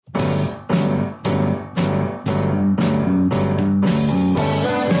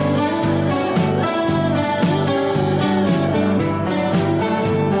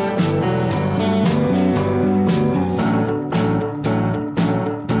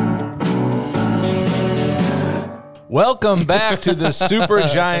Welcome back to the Super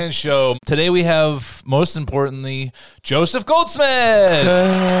Giant Show. Today we have, most importantly, Joseph Goldsmith.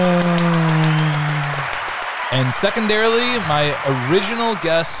 And secondarily, my original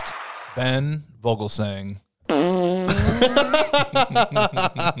guest, Ben Vogelsang.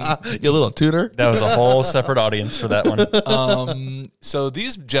 You little tutor. That was a whole separate audience for that one. So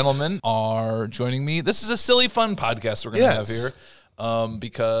these gentlemen are joining me. This is a silly, fun podcast we're going to have here.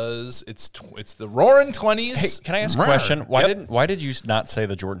 Because it's the Roaring 20s. Hey, can I ask a question? Why did you not say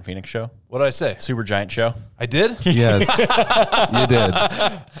the Jordan Phoenix show? What did I say? Super Giant Show. I did? Yes, you did.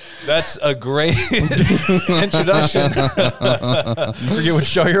 That's a great introduction. You forget what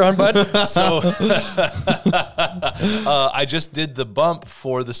show you're on, bud? So I just did the bump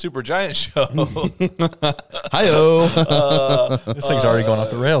for the Super Giant Show. Hi-oh. This thing's already going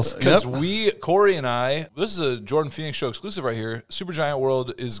off the rails. Because Corey and I, this is a Jordan Phoenix Show exclusive right here. Super Giant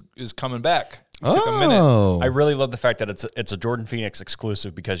World is coming back. It took a minute. I really love the fact that it's a Jordan Phoenix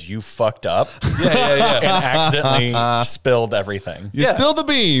exclusive because you fucked up. Yeah. And accidentally spilled everying. You spilled the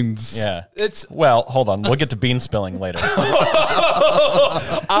beans. Yeah. Well, hold on. We'll get to bean spilling later. Let's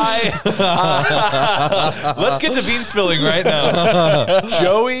get to bean spilling right now.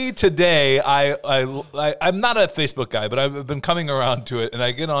 Joey, today, I'm not a Facebook guy, but I've been coming around to it, and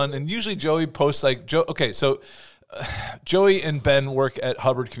I get on, and usually Joey posts like, okay, so Joey and Ben work at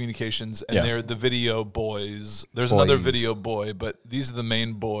Hubbard Communications, and they're the video boys. There's another video boy, but these are the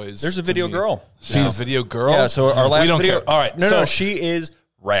main boys. There's a video girl. She's a video girl? Yeah, so our last we don't video. Care. All right. No, she is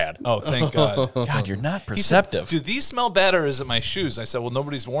rad. Oh, thank God. God, you're not perceptive. Said, do these smell bad or is it my shoes? I said, well,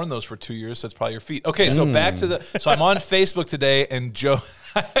 nobody's worn those for 2 years, so it's probably your feet. Okay, so back to so I'm on Facebook today, and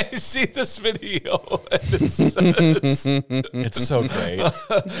I see this video, and it says, it's so great.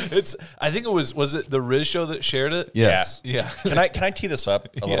 I think it was it the Riz show that shared it? Yes. Yeah. Can I tee this up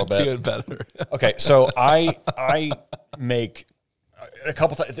a little bit? Tee it better. Okay, so I make a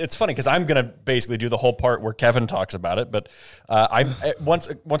couple times. It's funny because I'm gonna basically do the whole part where Kevin talks about it, but I once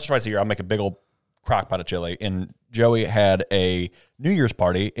or twice a year I'll make a big old crock pot of chili. And Joey had a New Year's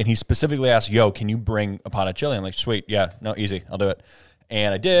party, and he specifically asked, "Yo, can you bring a pot of chili?" I'm like, "Sweet, yeah, no, easy, I'll do it."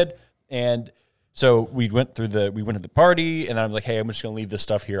 And I did, and so we went to the party, and I'm like, "Hey, I'm just gonna leave this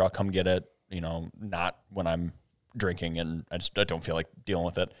stuff here. I'll come get it. You know, not when I'm drinking, and I don't feel like dealing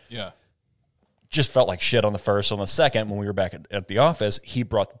with it." Yeah. Just felt like shit on the first. On the second, when we were back at the office, he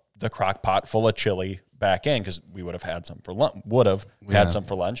brought the crock pot full of chili back in because we would have had some for lunch. Had some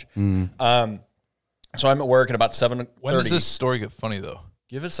for lunch. So I'm at work at about 7:30. When does this story get funny, though?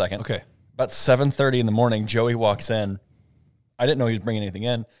 Give it a second. Okay. About 7:30 in the morning, Joey walks in. I didn't know he was bringing anything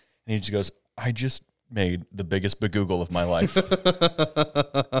in, and he just goes, "I just made the biggest bagoogle of my life."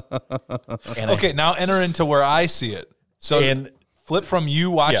 Okay, now enter into where I see it. So flip from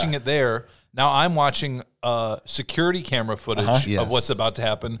you watching it there. Now I'm watching security camera footage of what's about to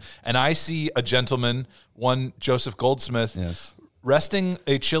happen, and I see a gentleman, one Joseph Goldsmith, resting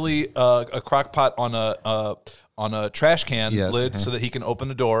a chili, a crock pot on a trash can lid so that he can open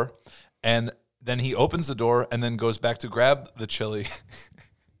the door, and then he opens the door and then goes back to grab the chili,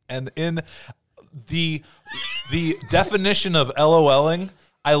 and in the definition of LOLing,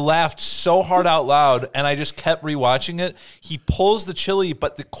 I laughed so hard out loud, and I just kept rewatching it. He pulls the chili,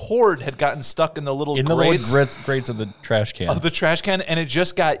 but the cord had gotten stuck in the little grates of the trash can. And it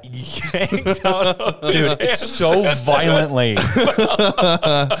just got yanked out of his hand. So violently. Man.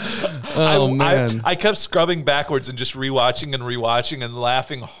 I kept scrubbing backwards and just rewatching and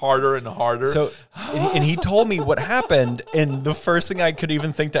laughing harder and harder. So, and he told me what happened, and the first thing I could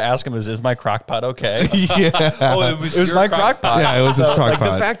even think to ask him is my crock pot okay? Yeah. Oh, it was my crock pot. Yeah, it was his crock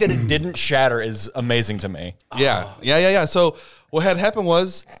pot. The fact that it didn't shatter is amazing to me. Yeah. So what had happened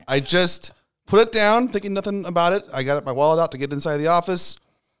was I just put it down, thinking nothing about it. I got my wallet out to get inside the office,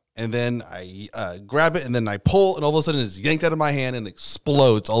 and then I grab it, and then I pull, and all of a sudden it's yanked out of my hand and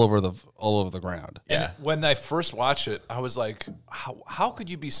explodes all over the ground. And when I first watched it, I was like, how could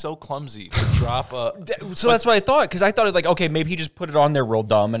you be so clumsy to drop a... So that's what I thought, because I thought, like, okay, maybe he just put it on there real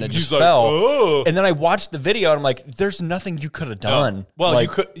dumb, and it just fell. Oh. And then I watched the video, and I'm like, there's nothing you could have done. No. Well,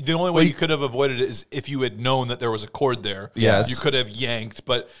 like, the only way you could have avoided it is if you had known that there was a cord there. Yes. You could have yanked,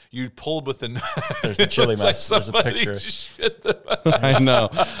 but you pulled with the... There's the chili mess. There's a picture. I know.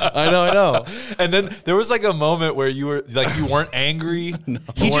 And then there was like a moment where you were like, you weren't angry. No.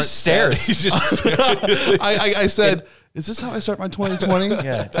 He just stares. He just stares. I said, is this how I start my 2020?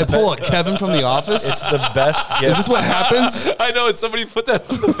 Yeah. I pull a Kevin from The Office? It's the best gift. Is this what happens? I know. And somebody put that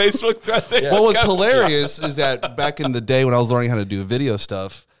on the Facebook thread. Yeah. What was hilarious is that back in the day when I was learning how to do video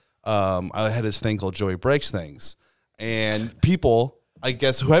stuff, I had this thing called Joey Breaks Things. And people I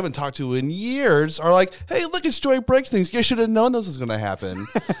guess, who I haven't talked to in years are like, hey, look, it's Joey Breaks Things. You should have known this was going to happen.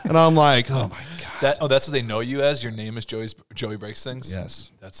 And I'm like, oh, my God. That's what they know you as? Your name is Joey Breaks Things?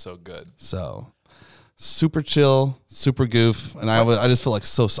 Yes. That's so good. So, super chill, super goof. And I just felt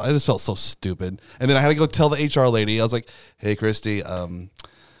so stupid. And then I had to go tell the HR lady. I was like, hey, Christy, I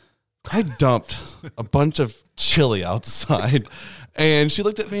dumped a bunch of chili outside. And she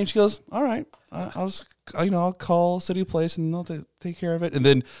looked at me and she goes, all right, I'll call City Place and they'll take care of it. And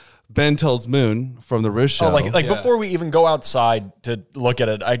then Ben tells Moon from the Riz show. Oh, like before we even go outside to look at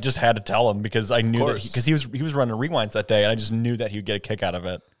it, I just had to tell him because I knew that because he was running rewinds that day, and I just knew that he would get a kick out of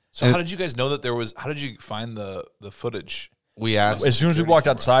it. So how did you guys know that there was? How did you find the footage? We asked. As soon as we walked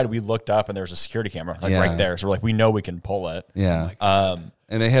outside, we looked up and there was a security camera right there. So we're like, we know we can pull it. Yeah.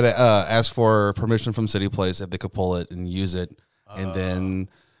 And they had to ask for permission from City Place if they could pull it and use it. And then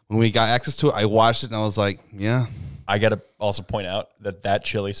when we got access to it, I watched it and I was like, yeah. I got to also point out that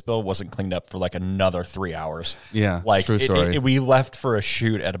chili spill wasn't cleaned up for like another 3 hours. Yeah, like true story. We left for a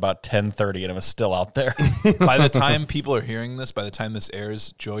shoot at about 10:30 and it was still out there. By the time people are hearing this, by the time this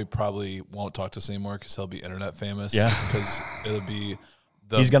airs, Joey probably won't talk to us anymore because he'll be internet famous. Yeah, because it'll be.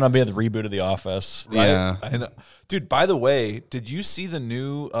 He's gonna be at the reboot of The Office. Right? Yeah, I know. Dude. By the way, did you see the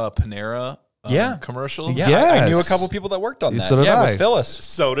new Panera? Commercial. Yeah, yes. I knew a couple people that worked on that. So did I. With Phyllis.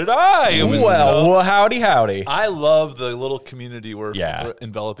 So did I. It was well, howdy. I love the little community we're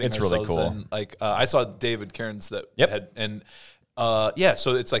enveloping. It's ourselves really cool. in. Like I saw David Cairns that had, and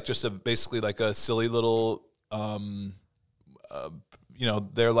so it's like just basically like a silly little,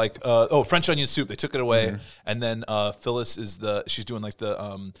 they're like French onion soup. They took it away, and then Phyllis she's doing like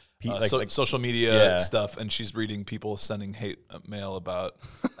the social media stuff, and she's reading people sending hate mail about.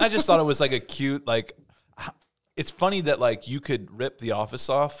 I just thought it was like a cute, like, it's funny that like you could rip The Office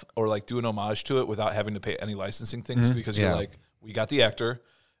off or like do an homage to it without having to pay any licensing things because you're like, we got the actor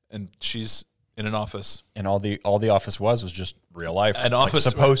and she's in an office, and all the Office was just real life. An office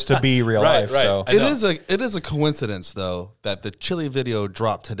supposed to be real life. Right. So it is a coincidence though that the chili video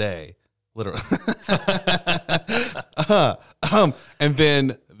dropped today, literally, and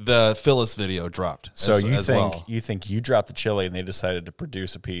then the Phyllis video dropped. So you think you dropped the chili and they decided to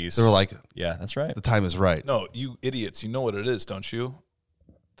produce a piece? They were like, yeah, that's right. The time is right. No, you idiots, you know what it is, don't you?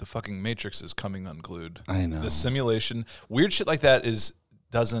 The fucking Matrix is coming unglued. I know. The simulation, weird shit like that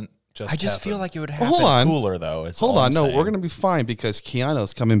doesn't just. I just happen. feel like it would happen cooler though. Hold on, no, we're gonna be fine because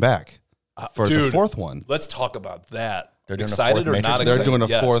Keanu's coming back for the fourth one. Let's talk about that. They're doing excited or not excited? They're doing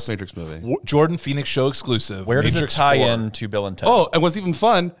a fourth Matrix movie. Jordan Phoenix show exclusive. Where does Matrix it tie 4. in to Bill and Ted? Oh, and what's even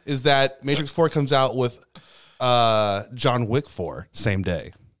fun is that Matrix 4 comes out with John Wick 4 same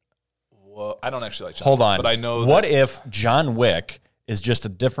day. Well, I don't actually like John Hold Wick, on. but I know. What if John Wick is just a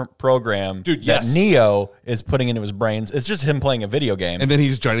different program that Neo is putting into his brains? It's just him playing a video game. And then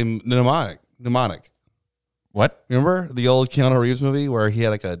he's joining mnemonic. What? Remember the old Keanu Reeves movie where he had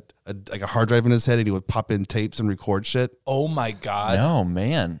like a hard drive in his head and he would pop in tapes and record shit? Oh my God. No,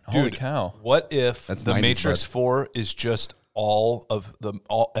 man. Holy Dude, cow. What if That's the 90s, Matrix bud. 4 is just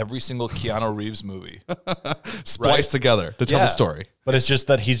every single Keanu Reeves movie spliced together to tell the story? But it's just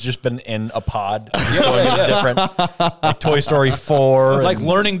that he's just been in a pod going into different, like Toy Story 4. like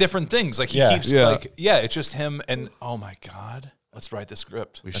learning different things. Like he keeps it's just him and oh my God. Let's write the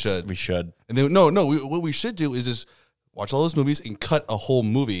script. We should. And then what we should do is just watch all those movies and cut a whole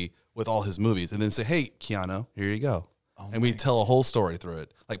movie with all his movies and then say, hey, Keanu, here you go. And we tell a whole story through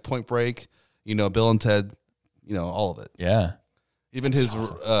it. Like Point Break, Bill and Ted, all of it. Yeah. Even his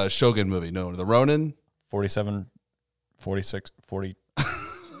awesome. Shogun movie. No, the Ronin. 47, 46, 40,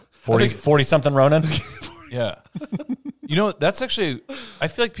 40 something Ronin. Yeah. That's actually, I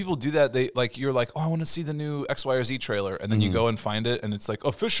feel like people do that. You're like, oh, I want to see the new X, Y, or Z trailer. And then you go and find it. And it's like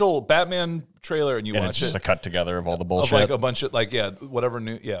official Batman trailer. And you watch it's just it. a cut together of all the bullshit. Of like a bunch of whatever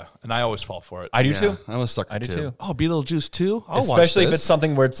new. Yeah. And I always fall for it. I do too. I'm a sucker too. Oh, Beetlejuice 2? Especially if it's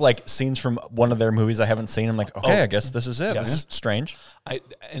something where it's like scenes from one of their movies I haven't seen. I'm like, okay, I guess this is it. Yes. This is strange.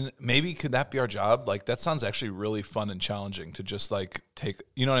 And maybe could that be our job? Like that sounds actually really fun and challenging to just like take,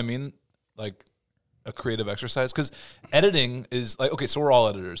 you know what I mean? Like a creative exercise, because editing is like, okay, so we're all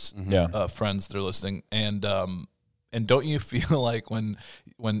editors, friends that are listening, and don't you feel like when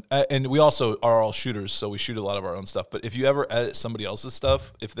and we also are all shooters, so we shoot a lot of our own stuff, but if you ever edit somebody else's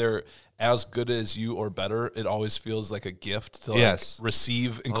stuff, if they're as good as you or better, it always feels like a gift to like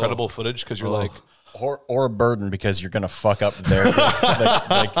receive incredible footage, because you're like, or a burden because you're gonna fuck up there.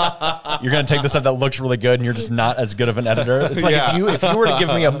 Like, you're gonna take the stuff that looks really good and you're just not as good of an editor. It's like if you were to give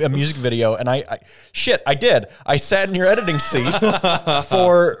me a music video and I did. I sat in your editing seat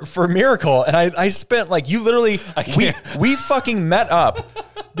for Miracle and I spent like you literally we fucking met up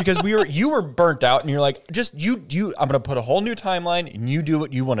because you were burnt out and you're like I'm gonna put a whole new timeline and you do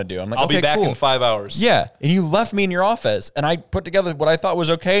what you want to do. I'm like, I'll be back in 5 hours. Yeah, and you left me in your office and I put together what I thought was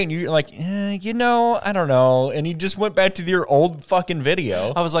okay and you're like, I don't know, and you just went back to your old fucking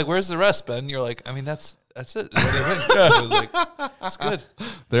video. I was like, where's the rest, Ben? You're like, I mean, that's it. What do you think? I was like, it's good.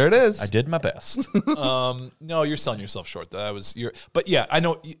 There it is. I did my best. No, you're selling yourself short. But yeah, I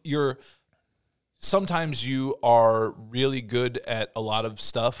know sometimes you are really good at a lot of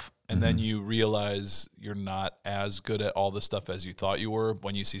stuff and then you realize you're not as good at all the stuff as you thought you were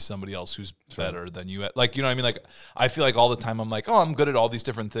when you see somebody else who's better than you at, like, you know what I mean? Like, I feel like all the time I'm like, oh, I'm good at all these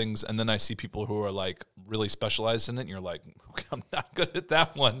different things. And then I see people who are like really specialized in it and you're like, okay, I'm not good at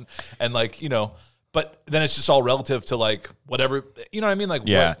that one. And like, but then it's just all relative to like whatever, you know what I mean? Like,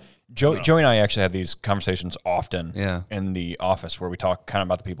 yeah. Joey and I actually have these conversations often in the office where we talk kind of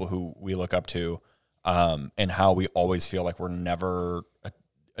about the people who we look up to and how we always feel like we're never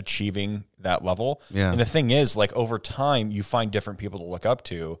achieving that level. Yeah. And the thing is, like, over time, you find different people to look up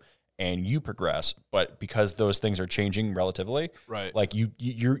to and you progress, but because those things are changing relatively, right? Like you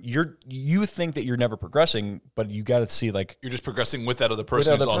think that you're never progressing, but you got to see like you're just progressing with that other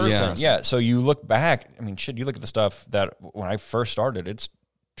person. Yeah. So you look back. I mean, shit. You look at the stuff that when I first started, it's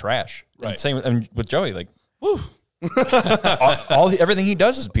trash. Right. And same with Joey. Like, woo. Everything he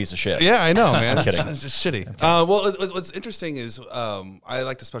does is a piece of shit. Yeah, I know, man. I'm kidding. It's just shitty. Well, what's interesting is I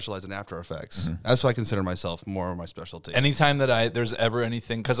like to specialize in After Effects. Mm-hmm. That's why I consider myself more of my specialty. Anytime that there's ever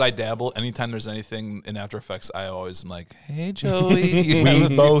anything, because I dabble, anytime there's anything in After Effects, I always am like, hey, Joey.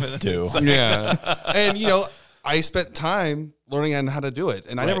 We both do. Yeah. And, I spent time learning on how to do it.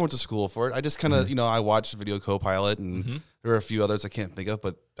 And I never went to school for it. I just kind of, I watched Video Copilot and there are a few others I can't think of,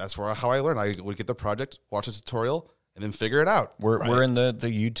 but that's how I learned. I would get the project, watch a tutorial, and then figure it out. We're in the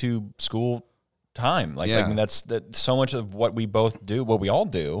YouTube school time. Like, I mean, that's so much of what we both do, what we all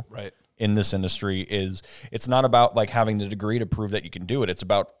do in this industry is it's not about like having the degree to prove that you can do it. It's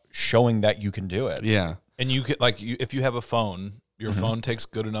about showing that you can do it. Yeah. And you could if you have a phone, your phone takes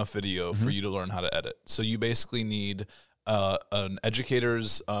good enough video for you to learn how to edit. So you basically need an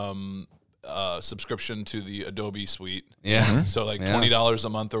educator's subscription to the Adobe suite. Yeah. So like $20 a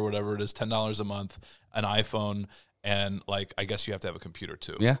month or whatever it is, $10 a month, an iPhone, and like I guess you have to have a computer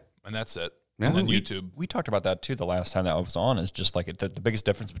too. Yeah. And that's it. Yeah. And then YouTube. We talked about that too the last time that I was on, is just like the biggest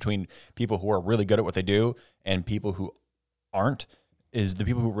difference between people who are really good at what they do and people who aren't is the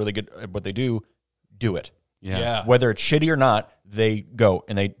people who are really good at what they do it. Yeah. Whether it's shitty or not, they go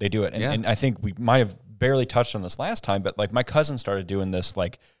and they do it. And I think we might have barely touched on this last time, but like my cousin started doing this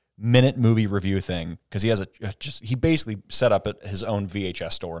like minute movie review thing because he has he basically set up his own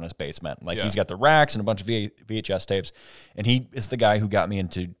VHS store in his basement. Like he's got the racks and a bunch of VHS tapes, and he is the guy who got me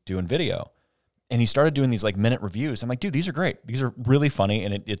into doing video. And he started doing these like minute reviews. I'm like, dude, these are great. These are really funny,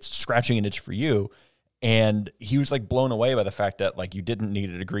 and it's scratching an itch for you. And he was like blown away by the fact that like you didn't need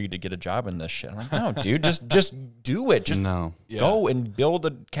a degree to get a job in this shit. I'm like, no, dude, just do it. Just go and build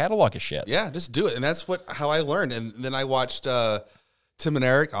a catalog of shit. Yeah, just do it. And that's how I learned. And then I watched Tim and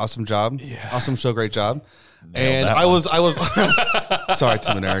Eric, awesome job. Yeah. Awesome show, great job. And I was sorry,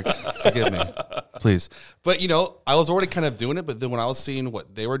 Tim and Eric, forgive me, please. But I was already kind of doing it. But then when I was seeing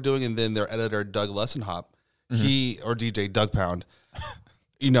what they were doing, and then their editor Doug Lessenhop, or DJ Doug Pound,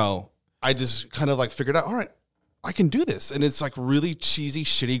 I just kind of like figured out, all right, I can do this. And it's like really cheesy,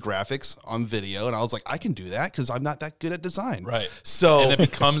 shitty graphics on video. And I was like, I can do that because I'm not that good at design. Right. So and it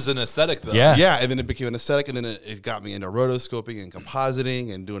becomes an aesthetic though. Yeah. Yeah. And then it became an aesthetic. And then it got me into rotoscoping and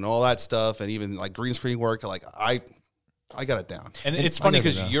compositing and doing all that stuff. And even like green screen work. Like I got it down. And it's funny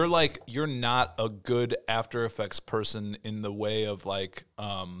because you're not a good After Effects person in the way of like,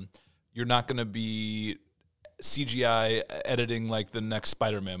 you're not going to be CGI editing like the next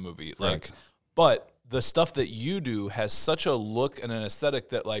Spider-Man movie. Like, but the stuff that you do has such a look and an aesthetic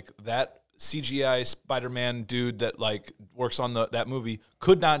that like that CGI Spider-Man dude that like works on that movie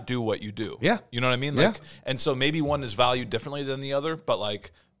could not do what you do. Yeah. You know what I mean? Like, and so maybe one is valued differently than the other, but like,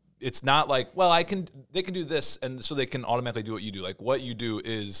 it's not like, well, they can do this. And so they can automatically do what you do. Like what you do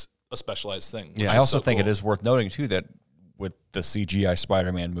is a specialized thing. Yeah. I also think it is worth noting too, that with the CGI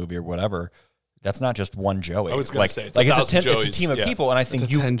Spider-Man movie or whatever, that's not just one Joey. I was going to say, it's a team of people, and I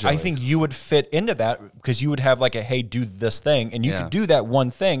think you would fit into that because you would have like hey, do this thing, and you could do that one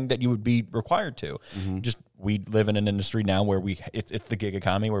thing that you would be required to. Just we live in an industry now where it's the gig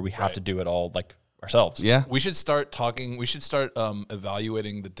economy where we have to do it all like ourselves. Yeah. We should start talking. We should start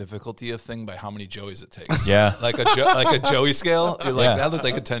evaluating the difficulty of thing by how many Joeys it takes. Yeah. Like a Joey scale. You're like, that looked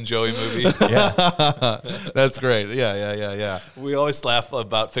like a 10 Joey movie. Yeah. That's great. Yeah. We always laugh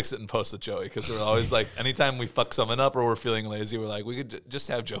about fix it and post with Joey because we're always like, anytime we fuck something up or we're feeling lazy, we're like, we could just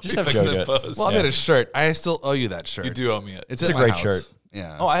have Joey fix it and post. Well, I made a shirt. I still owe you that shirt. You do owe me it. It's a at my great house. shirt.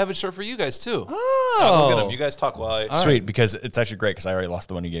 Yeah. Oh, I have a shirt for you guys too. Oh. I'll go get them. You guys talk while I... Sweet, because it's actually great because I already lost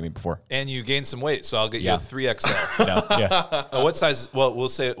the one you gave me before. And you gained some weight, so I'll get you a 3XL. What size? Well, we'll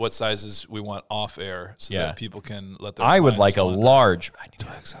say what sizes we want off air so that people can let their... I would like a large... I need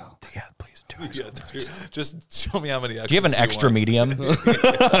 2XL. Yeah, please. 2XL. Just show me how many X's Do you have an extra medium? I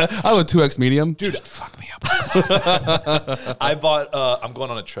have a 2X medium. Dude, just fuck me up. I bought... I'm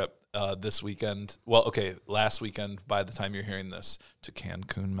going on a trip this weekend. Well, okay, last weekend by the time you're hearing this, to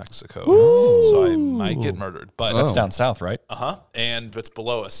Cancun, Mexico. Ooh. So I might get murdered. But that's down south, right? And it's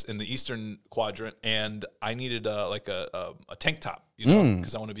below us in the eastern quadrant. And I needed like a tank top, you know,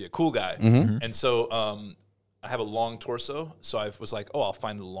 because I want to be a cool guy. And so I have a long torso. So I was like, oh, I'll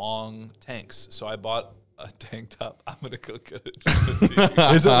find long tanks. So I bought a tank top. I'm going to go get it.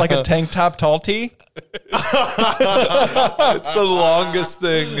 Is it like a tank top tall tee? It's the longest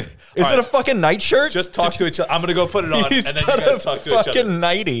thing. Is it a fucking nightshirt? Just talk to each other. I'm going to go put it on, and then you guys talk to each other. Fucking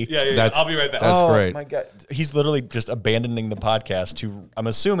nighty. Yeah. I'll be right back. That's great. Oh, my God. He's literally just abandoning the podcast to, I'm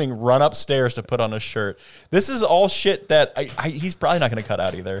assuming, run upstairs to put on a shirt. This is all shit that he's probably not going to cut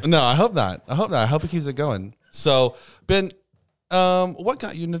out either. No, I hope not. I hope he keeps it going. So, Ben, what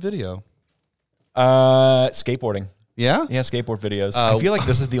got you into video? Skateboarding. Yeah? Yeah, skateboard videos. I feel like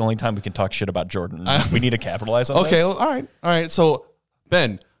this is the only time we can talk shit about Jordan. We need to capitalize on this. Okay, well, all right. So,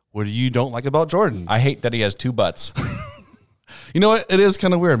 Ben, what do you don't like about Jordan? I hate that he has two butts. You know what? It is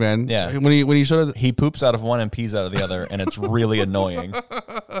kind of weird, man. Yeah. When he showed us, He poops out of one and pees out of the other, and it's really annoying.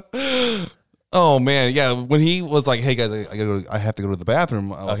 oh man, yeah. When he was like, "Hey guys, I have to go to the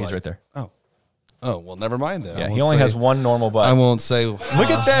bathroom." I was He's like, right there. Oh, well, never mind then. Yeah, he only has one normal butt. I won't say. Look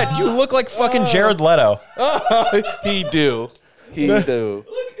at that. You look like fucking Jared Leto. He do. Look,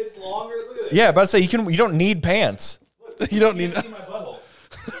 it's longer. Look at it. Yeah, about to say you don't need pants. You don't need. See my butthole.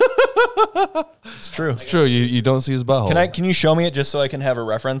 It's true. It's true. You don't see his butthole. Can you show me it just so I can have a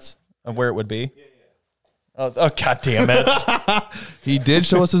reference of where it would be? Yeah. Oh God damn it. He did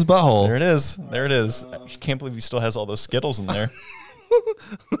show us his butthole. There it is. I can't believe he still has all those Skittles in there.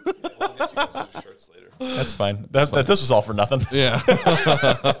 That's fine. This was all for nothing. Yeah.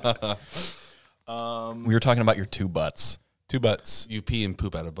 We were talking about your two butts. Two butts. You pee and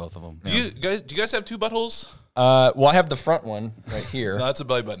poop out of both of them. Do you guys have two buttholes? Well, I have the front one right here. No, that's a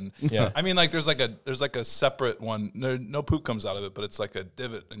belly button. Yeah. I mean, like there's like a separate one. No poop comes out of it, but it's like a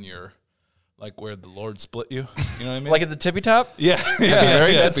divot in your, like where the Lord split you. You know what I mean? Like at the tippy top? Yeah.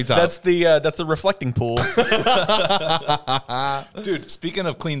 Very tippy top. That's the reflecting pool. Dude, speaking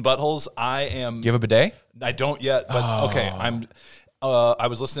of clean buttholes, Do you have a bidet? I don't yet, but okay. I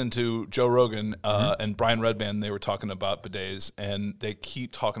was listening to Joe Rogan and Brian Redband. They were talking about bidets, and they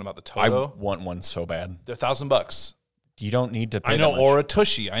keep talking about the Toto. I want one so bad. They're $1,000. You don't need to pay I know, that much. or a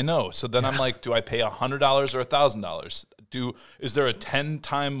Tushy. I know. So then I'm like, do I pay $100 or $1,000? Is there a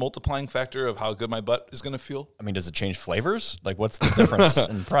 10-time multiplying factor of how good my butt is going to feel? I mean, does it change flavors? Like, what's the difference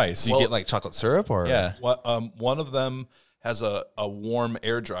in price? Do you get like chocolate syrup or? Yeah. One of them has a warm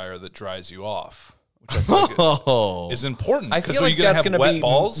air dryer that dries you off, which I feel like is important. I feel so like you're that's going to going to have be wet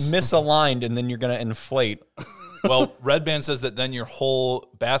balls. misaligned, and then you're going to inflate. Well, Red Band says that then your whole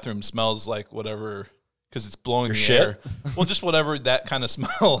bathroom smells like whatever, because it's blowing Your the shit? air. Well, just whatever that kind of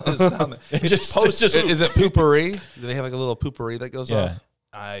smell is down there. It's just Is it poopery? Do they have like a little poopery that goes Yeah. off?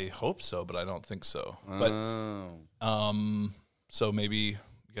 I hope so, but I don't think so. But so maybe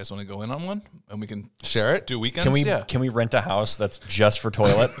you guys want to go in on one, and we can Share it? do weekends. Can we rent a house that's just for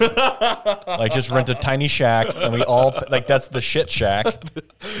toilet? Like just rent a tiny shack, and we all like that's the shit shack,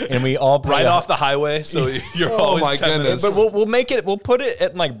 and we all right off the highway, so you're always my 10 goodness. minutes. But we'll make it. We'll put it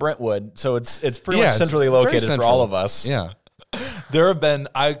at like Brentwood, so it's pretty much centrally located for all of us. Yeah. There have been,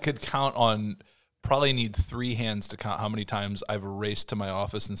 I could count on, probably need 3 hands to count how many times I've raced to my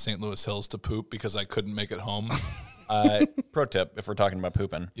office in St. Louis Hills to poop because I couldn't make it home. Pro tip: if we're talking about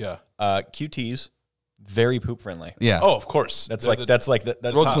pooping, Yeah. QTs, very poop friendly. Yeah. Oh, of course. That's They're that's the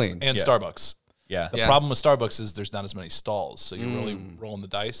real top. clean. And Yeah. Starbucks. Yeah. The problem with Starbucks is there's not as many stalls, so you're really rolling the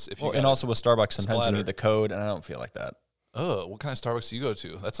dice. If you Well, and also with Starbucks, sometimes you splatter. need the code, and I don't feel like that. oh, what kind of Starbucks do you go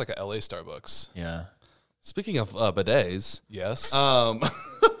to? That's like a LA Starbucks. Yeah. Speaking of bidets, Yes.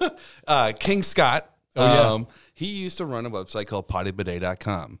 King Scott, yeah. he used to run a website called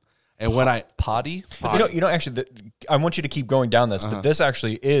pottybidet.com. And when I potty. Actually, I want you to keep going down this, but this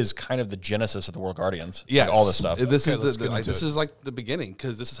actually is kind of the genesis of the World Guardians. Yes, like all this stuff. This is like the beginning,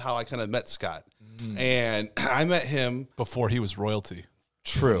 because this is how I kind of met Scott, and I met him before he was royalty.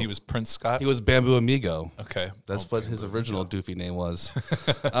 True, he was Prince Scott. He was Bamboo Amigo. Okay, that's what his original doofy name was.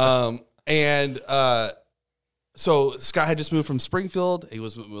 So Scott had just moved from Springfield. He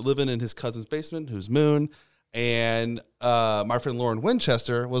was living in his cousin's basement, who's Moon. And my friend Lauren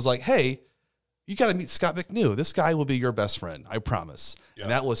Winchester was like, hey, you got to meet Scott McNew. This guy will be your best friend. I promise. Yeah.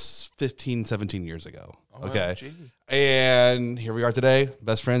 And that was 15, 17 years ago. Okay. And here we are today.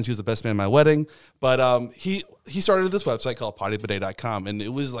 Best friends. He was the best man at my wedding. But he started this website called pottybidet.com. And it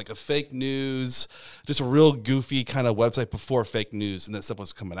was like a fake news, just a real goofy kind of website before fake news and that stuff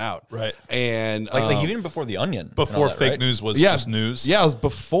was coming out. Right. And like even before The Onion. Before fake news was just news. Yeah, it was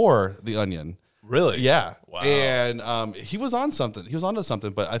before The Onion. Really? Yeah. Wow. And he was on something. He was onto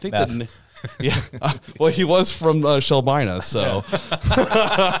something, but I think that well, he was from Shelbina, so.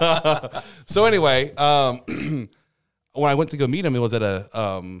 So anyway, when I went to go meet him, it was at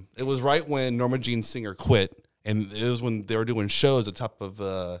it was right when Norma Jean Singer quit, and it was when they were doing shows at top of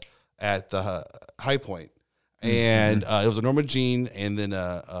at the High Point, and it was a Norma Jean, and then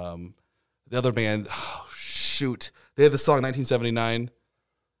the other band. Oh shoot, they had the song 1979.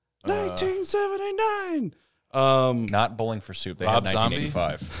 1979. Not Bowling for Soup. They Rob had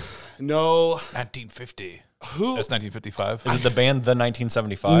 1985. No. 1950. Who? That's 1955. Is it the band The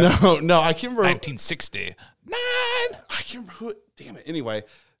 1975? No, I can't remember. 1969. I can't remember who. Damn it. Anyway,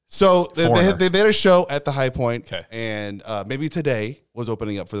 so they had a show at the High Point, and maybe Today was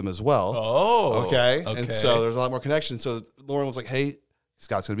opening up for them as well. Oh, okay. And so there's a lot more connections. So Lauren was like, "Hey,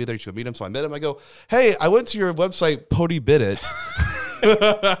 Scott's gonna be there. You should go meet him." So I met him. I go, "Hey, I went to your website, Pody Bit It." And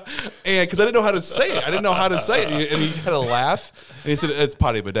because I didn't know how to say it, and he had a laugh, and he said it's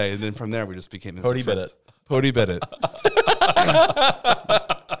Potty Bidet, and then from there we just became Pody Bit It. Pody Bit It.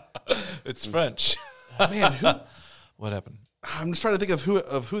 It's French. Man, what happened? I'm just trying to think of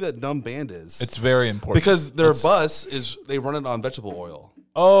who that dumb band is. It's very important because their bus is they run it on vegetable oil.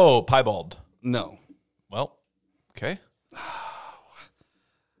 Oh, Piebald. No. Well, okay.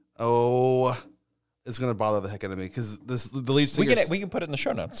 Oh. It's gonna bother the heck out of me because the lead singer. We can put it in the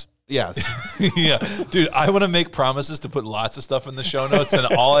show notes. Yes, yeah, dude. I want to make promises to put lots of stuff in the show notes, and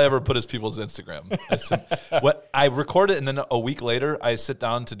all I ever put is people's Instagram. What I record it, and then a week later, I sit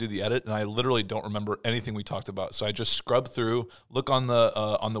down to do the edit, and I literally don't remember anything we talked about. So I just scrub through, look on the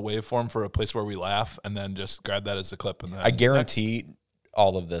waveform for a place where we laugh, and then just grab that as a clip. And then I guarantee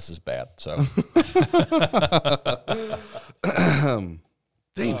all of this is bad. So.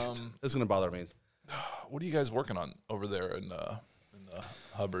 Dang it! It's gonna bother me. What are you guys working on over there in the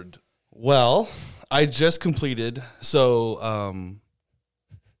Hubbard? Well, I just completed. So,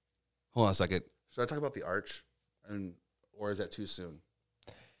 hold on a second. Should I talk about the Arch, or is that too soon?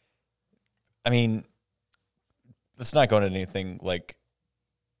 I mean, let's not go into anything like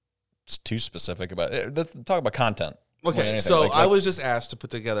too specific about it. Let's talk about content. Okay, so I was just asked to put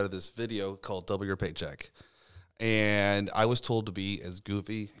together this video called "Double Your Paycheck," and I was told to be as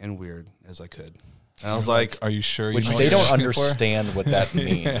goofy and weird as I could. And I was like, "Are you sure?" Which they don't understand what that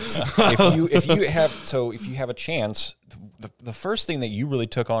means. If you have a chance, the first thing that you really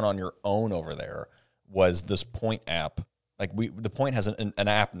took on your own over there was this Point app. Like the Point has an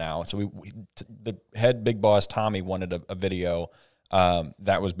app now. So the head big boss Tommy wanted a video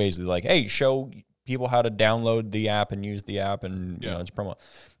that was basically like, "Hey, show people how to download the app and use the app and you know it's promo."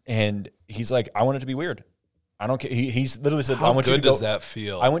 And he's like, "I want it to be weird. I don't care." He's literally said, "How good does that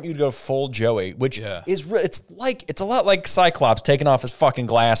feel?" I want you to go full Joey, which is it's a lot like Cyclops taking off his fucking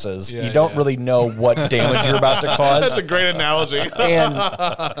glasses. You don't really know what damage you're about to cause. That's a great analogy.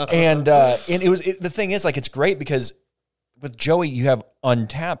 And the thing is, like, it's great because with Joey you have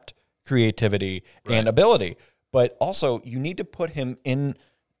untapped creativity and ability, but also you need to put him in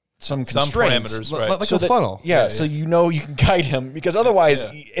some parameters, right? Like so a funnel. So you know you can guide him because otherwise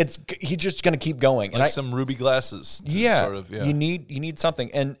he's just going to keep going. Like some ruby glasses. You need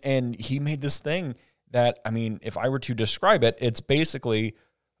something. And he made this thing that, I mean, if I were to describe it, it's basically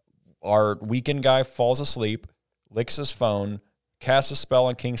our weekend guy falls asleep, licks his phone, casts a spell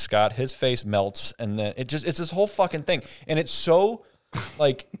on King Scott, his face melts, and then it's this whole fucking thing. And it's so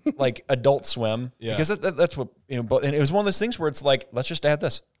like Adult Swim because that's what but and it was one of those things where it's like, let's just add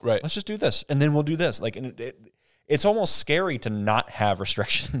this, right? Let's just do this, and then we'll do this. Like, and it's almost scary to not have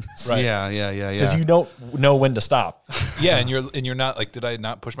restrictions, right? Yeah. Because you don't know when to stop. And you're not like, did I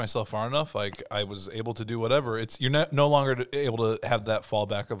not push myself far enough? Like I was able to do whatever. You're no longer able to have that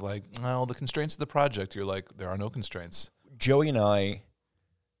fallback of like, well, the constraints of the project. You're like, there are no constraints. Joey and I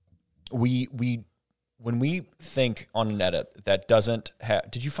when we think on an edit that doesn't have,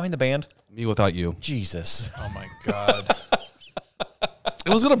 did you find the band? Me Without You. Jesus. Oh my God. It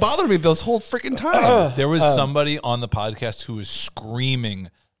was going to bother me this whole freaking time. There was somebody on the podcast who was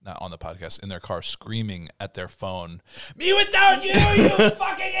screaming, not on the podcast, in their car, screaming at their phone, "Me without you, you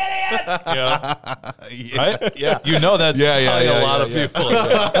fucking idiot!" Yeah. Right? Yeah. You know that's probably a lot of people.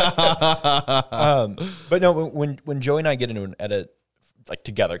 But no, when Joey and I get into an edit like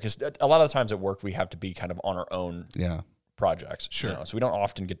together, because a lot of the times at work we have to be kind of on our own projects. Sure. So we don't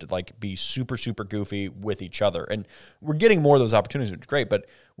often get to like be super, super goofy with each other. And we're getting more of those opportunities, which is great. But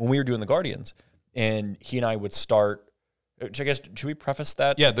when we were doing the Guardians, and he and I would start, which I guess, should we preface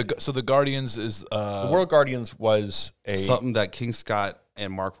that? Yeah, so the Guardians is... the World Guardians was something that King Scott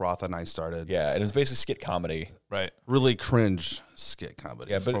and Mark Roth and I started. Yeah, and it's basically skit comedy. Right. Really cringe skit comedy.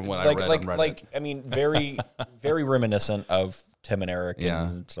 Yeah, but from what like, I read on Reddit. I mean, very, very reminiscent of Tim and Eric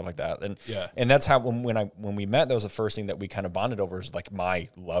and stuff like that. And that's how when we met, that was the first thing that we kind of bonded over, is like my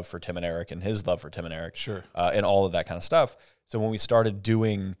love for Tim and Eric and his love for Tim and Eric. Sure. And all of that kind of stuff. So when we started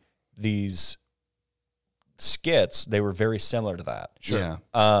doing these skits, they were very similar to that. Sure.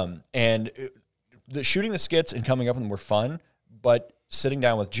 Yeah. And shooting the skits and coming up with them were fun, but sitting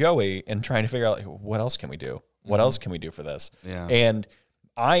down with Joey and trying to figure out, like, what else can we do? What else can we do for this? Yeah. And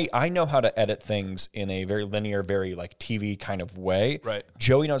I know how to edit things in a very linear, very like TV kind of way. Right.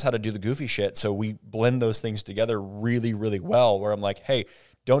 Joey knows how to do the goofy shit, so we blend those things together really, really well, where I'm like, hey,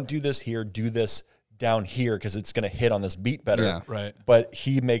 don't do this here, do this down here, because it's going to hit on this beat better. Yeah. Right. But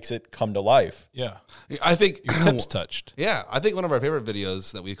he makes it come to life. Yeah. I think your tips touched. Yeah. I think one of our favorite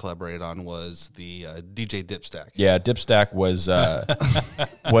videos that we collaborated on was the DJ Dipstack. Yeah, Dipstack was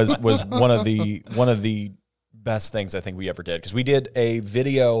was one of the best things I think we ever did, because we did a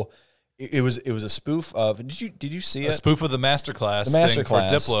video. It was a spoof of. Did you see it? A spoof of the masterclass thing for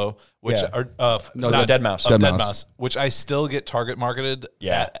Diplo, which are the Dead Mouse, which I still get target marketed.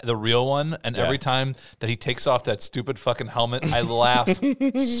 At the real one, and every time that he takes off that stupid fucking helmet, I laugh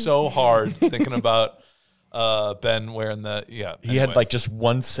so hard thinking about Ben wearing the He had like just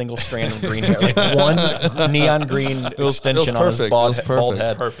one single strand of green hair, like one neon green extension on his bald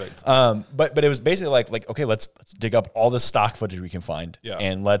head. Perfect. But it was basically like okay, let's dig up all the stock footage we can find,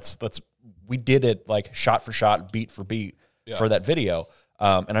 and let's we did it like shot for shot, beat for beat for that video.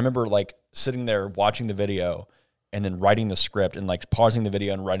 And I remember like sitting there watching the video and then writing the script and like pausing the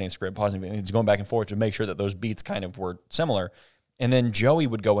video and writing the script, pausing and it's going back and forth to make sure that those beats kind of were similar. And then Joey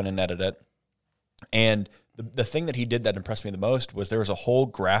would go in and edit it. And the thing that he did that impressed me the most was there was a whole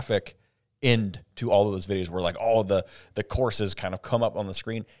graphic end to all of those videos where like all the courses kind of come up on the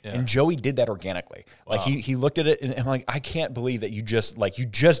screen. And Joey did that organically. Wow. Like he looked at it and I'm like, I can't believe that you just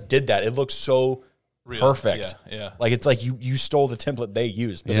did that. It looks so real. Perfect. Yeah. Like it's like you stole the template they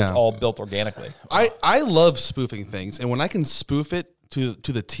used, but it's all built organically. I love spoofing things, and when I can spoof it to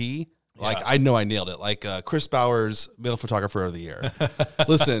the T, like I know I nailed it. Like Chris Bauer's Male Photographer of the Year.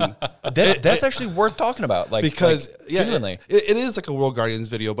 Listen, that's actually worth talking about. Like because genuinely, it is like a World Guardians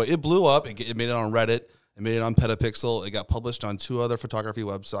video, but it blew up. It made it on Reddit. It made it on Petapixel. It got published on 2 other photography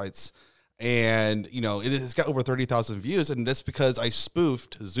websites, and it's got over 30,000 views. And that's because I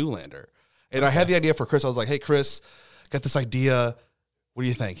spoofed Zoolander. And I had the idea for Chris. I was like, "Hey, Chris, got this idea. What do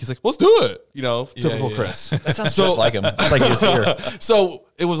you think?" He's like, "Let's do it." Typical Chris. That sounds just like him. It's like he was here. So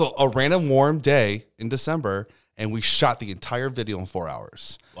it was a random warm day in December, and we shot the entire video in 4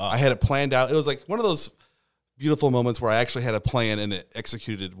 hours. Wow. I had it planned out. It was like one of those beautiful moments where I actually had a plan and it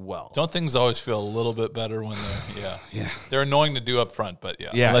executed well. Don't things always feel a little bit better when they're annoying to do up front, but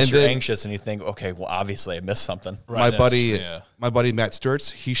unless you're anxious and you think, okay, well, obviously I missed something. Right, my buddy Matt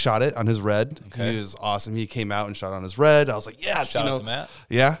Sturtz, he shot it on his Red. Okay. He was awesome. He came out and shot on his Red. I was like, yes. Shout out to Matt.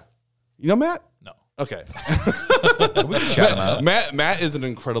 Yeah. You know Matt? No. Okay. We can shout him out. Matt is an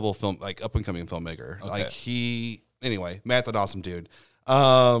incredible up and coming filmmaker. Okay. Matt's an awesome dude.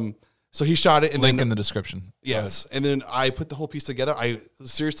 So he shot it. And link in the description. Yes. And then I put the whole piece together. I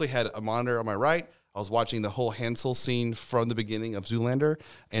seriously had a monitor on my right. I was watching the whole Hansel scene from the beginning of Zoolander,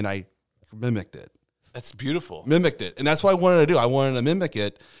 and I mimicked it. That's beautiful. Mimicked it. And that's what I wanted to do. I wanted to mimic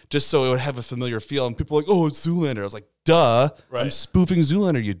it just so it would have a familiar feel. And people were like, oh, it's Zoolander. I was like, duh. Right. I'm spoofing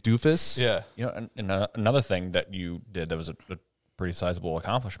Zoolander, you doofus. Yeah. And another thing that you did that was a pretty sizable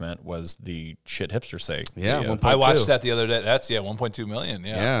accomplishment was the Shit Hipsters Say. Yeah, I watched that the other day. That's 1.2 million.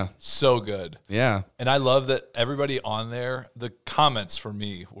 Yeah, so good. Yeah, and I love that everybody on there. The comments for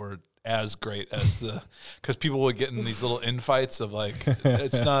me were as great as because people would get in these little infights of like,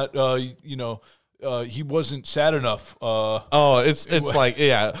 it's not he wasn't sad enough. It's like,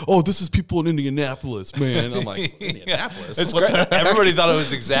 yeah. Oh, this is people in Indianapolis, man. I'm like, Indianapolis. It's great. Everybody thought it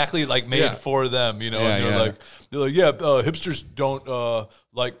was exactly like made for them, you know. Yeah, and they're like, hipsters don't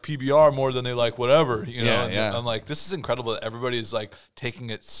like PBR more than they like whatever, you know. And I'm like, this is incredible that everybody is like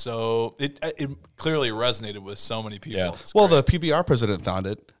taking it so. It clearly resonated with so many people. Yeah. Well, the PBR president found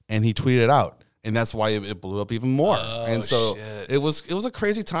it and he tweeted it out. And that's why it blew up even more. And so it was a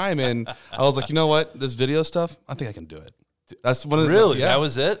crazy time. And I was like, you know what? This video stuff, I think I can do it. That's one of the, really? That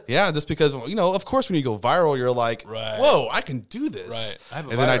was it? Yeah, just because, you know, of course, when you go viral, you're like, whoa, I can do this. Right.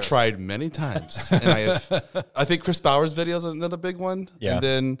 Then I tried many times. And I think Chris Bauer's video is another big one. Yeah. And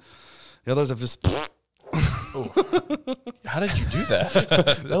then the others have just... How did you do that?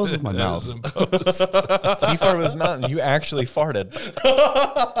 That was with my mouth. He farted with his mouth, and you actually farted.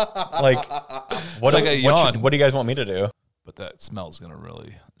 Like, what do you guys want me to do? But that smell's gonna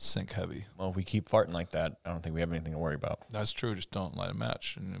really sink heavy. Well, if we keep farting like that, I don't think we have anything to worry about. That's true. Just don't light a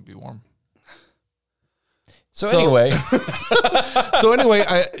match, and it'll be warm. So anyway,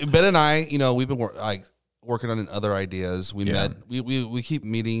 Ben and I, you know, we've been working on other ideas. We keep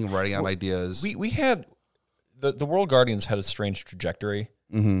meeting, writing out ideas. We had. The World Guardians had a strange trajectory,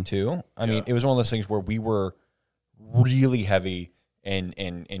 too. I mean, it was one of those things where we were really heavy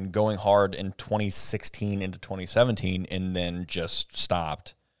and going hard in 2016 into 2017 and then just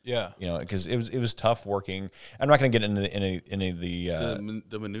stopped. Yeah. You know, because it was tough working. I'm not going to get into any of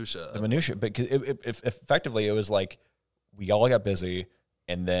the minutia. The minutia, but effectively it was like we all got busy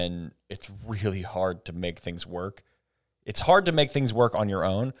and then it's really hard to make things work. It's hard to make things work on your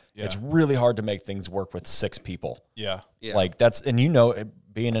own. Yeah. It's really hard to make things work with 6 people. Yeah. Like that's, and you know,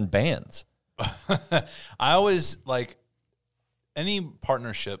 being in bands. I always like any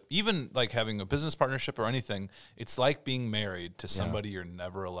partnership, even like having a business partnership or anything, it's like being married to somebody you're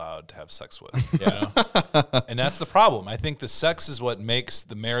never allowed to have sex with. You know? And that's the problem. I think the sex is what makes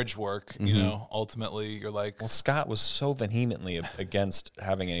the marriage work. You know, ultimately, you're like, well, Scott was so vehemently against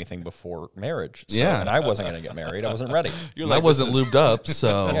having anything before marriage. So, yeah, and I wasn't going to get married. I wasn't ready. I wasn't lubed up,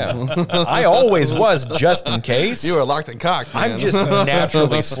 so I always was, just in case. You were locked and cocked, man. I'm just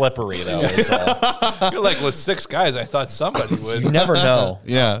naturally slippery, though. You're like, with 6 guys, I thought somebody would. You never know.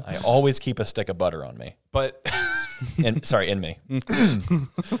 Yeah. I always keep a stick of butter on me. But in me.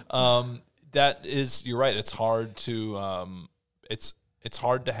 That is, you're right. It's hard to it's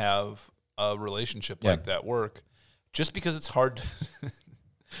hard to have a relationship like that work, just because it's hard.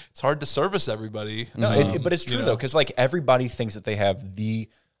 It's hard to service everybody. No, but it's true though, because like everybody thinks that they have the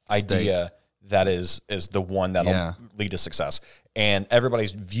idea that is the one that'll lead to success. And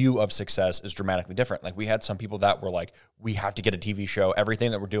everybody's view of success is dramatically different. Like we had some people that were like, we have to get a TV show.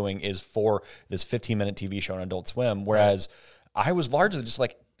 Everything that we're doing is for this 15-minute TV show on Adult Swim. Whereas I was largely just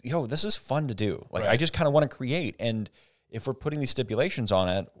like, yo, this is fun to do. Like I just kind of want to create. And if we're putting these stipulations on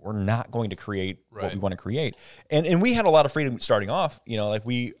it, we're not going to create what we want to create. And we had a lot of freedom starting off. You know, like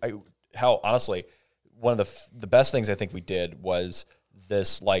honestly, one of the best things I think we did was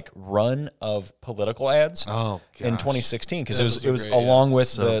this like run of political ads in 2016, because it was along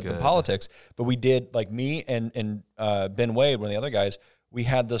with the politics. But we did, like me and Ben Wade, one of the other guys, we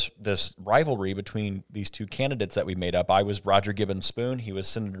had this rivalry between these 2 candidates that we made up. I was Roger Gibbons Spoon. He was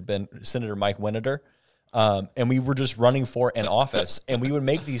Senator Mike Winneter. And we were just running for an office, and we would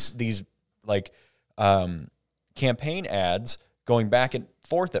make these like campaign ads going back and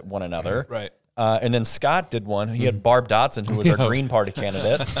forth at one another. Right. And then Scott did one. He had Barb Dotson, who was our Green Party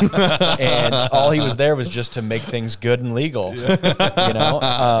candidate, and all he was there was just to make things good and legal, you know.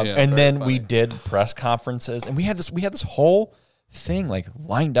 And then we did press conferences, and we had this whole thing like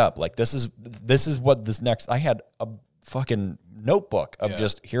lined up. Like this is what this next. I had a fucking notebook of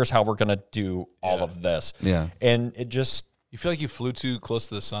just here's how we're gonna do all of this. Yeah, and it just. You feel like you flew too close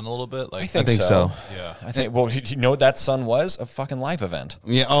to the sun a little bit? Like I think so. Yeah. I think. Well, did you know what that sun was? A fucking live event.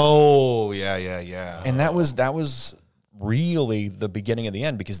 Yeah. Oh, yeah. And that was really the beginning of the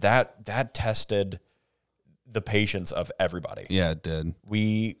end, because that tested the patience of everybody. Yeah, it did.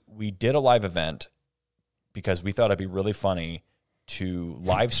 We did a live event because we thought it'd be really funny to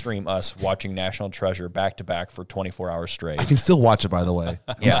live stream us watching National Treasure back to back for 24 hours straight. I can still watch it, by the way.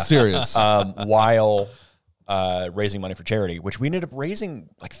 I'm serious. While raising money for charity, which we ended up raising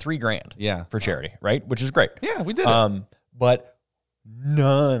like $3,000 for charity, right? Which is great. Yeah, we did it. But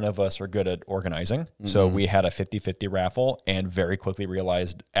none of us are good at organizing. So we had a 50-50 raffle and very quickly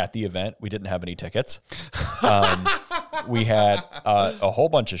realized at the event we didn't have any tickets. We had a whole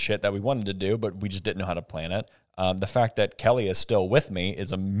bunch of shit that we wanted to do, but we just didn't know how to plan it. The fact that Kelly is still with me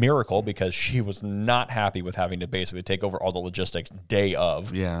is a miracle because she was not happy with having to basically take over all the logistics day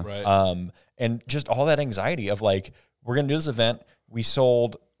of. Yeah. Right. And just all that anxiety of like, we're going to do this event. We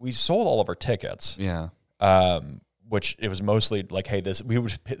sold all of our tickets. Yeah. Which it was mostly like, hey, this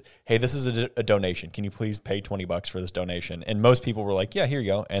is a donation. Can you please pay $20 for this donation? And most people were like, yeah, here you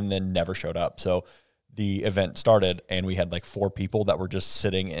go. And then never showed up. So the event started and we had like 4 people that were just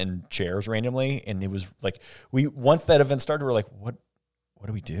sitting in chairs randomly. And it was like, once that event started, we're like, what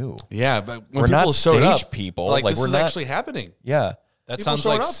do we do? Yeah. But when we're people not showed stage up, people. like we're this is not actually happening. Yeah. That People sounds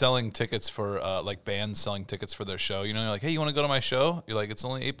showing like up. selling tickets for like bands selling tickets for their show. You know, you're like, hey, you want to go to my show? You're like, it's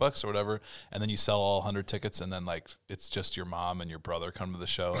only $8 or whatever, and then you sell all 100 tickets, and then like it's just your mom and your brother come to the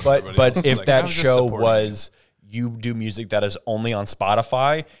show. And But if like, that I'm just show supporting was you do music that is only on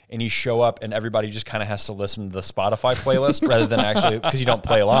Spotify, and you show up and everybody just kind of has to listen to the Spotify playlist rather than actually because you don't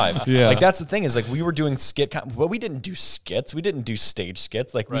play live. Yeah. Like that's the thing is like we were doing but we didn't do skits. We didn't do stage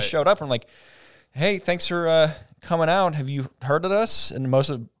skits. Like we Right. showed up and like, hey, thanks for coming out. Have you heard of us? And most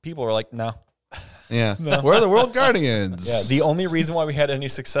of the people were like, no. Yeah. We're the World Guardians. Yeah. The only reason why we had any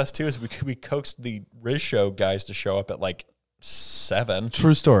success too is we coaxed the Riz Show guys to show up at like 7.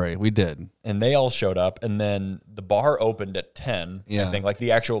 True story. We did. And they all showed up, and then the bar opened at 10. Yeah. I think like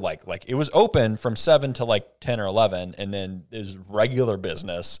the actual like it was open from 7 to like 10 or 11, and then it was regular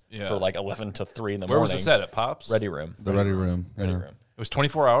business for like 11 to 3 in the Where morning. was this at Pops? Ready Room. The Ready Room. Ready Yeah. Room. It was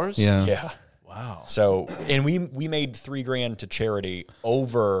 24 hours? Yeah. Yeah. Wow. So, and we made $3,000 to charity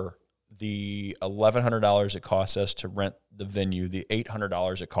over the $1,100 it cost us to rent the venue, the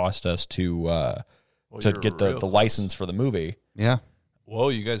 $800 it cost us to get the license for the movie. Yeah. Whoa,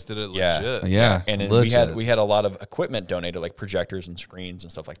 you guys did it Yeah. legit. Yeah. And then legit. we had a lot of equipment donated, like projectors and screens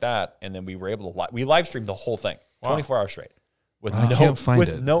and stuff like that. And then we were able to we live streamed the whole thing, 24 hours straight, with can't find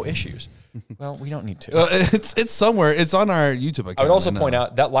it. no issues. Well, we don't need to. It's somewhere. It's on our YouTube account. I would also right point now.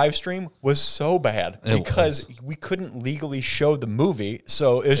 out that live stream was so bad because we couldn't legally show the movie.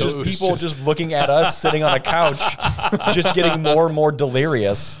 So it's just people just looking at us sitting on a couch, just getting more and more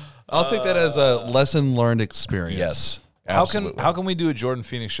delirious. I'll take that as a lesson learned experience. Yes. How can we do a Jordan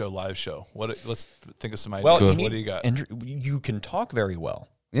Phoenix show live show? Let's think of some ideas. Well, what do you got? And you can talk very well.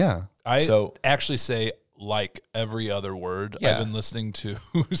 Yeah. I actually say like every other word. Yeah. I've been listening to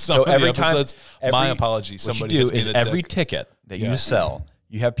some of the every episodes. time, My apologies. What Somebody you hits do me is in the every dick. ticket that you sell,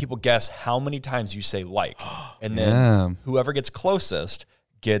 you have people guess how many times you say like, and then Yeah. whoever gets closest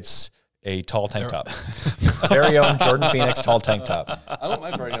gets a tall tank top. Very own Jordan Phoenix tall tank top. I don't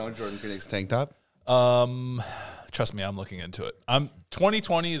mind right now Jordan Phoenix tank top. Trust me, I'm looking into it.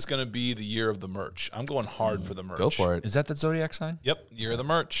 2020 is going to be the year of the merch. I'm going hard for the merch. Go for it. Is that the zodiac sign? Yep, year of the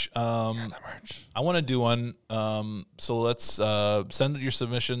merch. I want to do one. So let's send your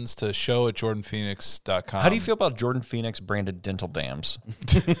submissions to show@jordanphoenix.com. How do you feel about Jordan Phoenix branded dental dams?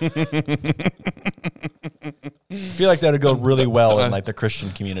 I feel like that would go really well in like the Christian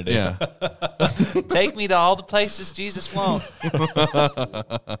community. Yeah. Take me to all the places Jesus won't.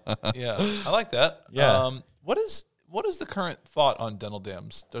 Yeah, I like that. Yeah. What is the current thought on dental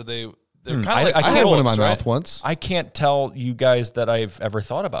dams? They're kind of I like I had one in my wolves, right? mouth once. I can't tell you guys that I've ever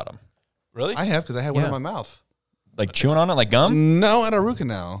thought about them. Really? I have because I had one in Yeah. my mouth. Like chewing on it like gum? No, and a root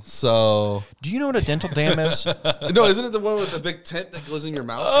canal. So Do you know what a dental dam is? no, isn't it the one with the big tent that goes in your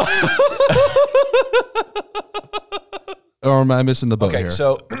mouth? Or am I missing the boat Okay, here?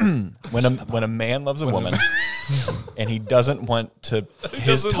 so when a man loves a woman and he doesn't want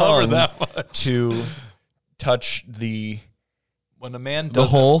his doesn't love her tongue that much. to touch the When a man the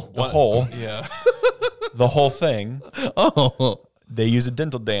doesn't hole. the hole, yeah. the whole thing, Oh, they use a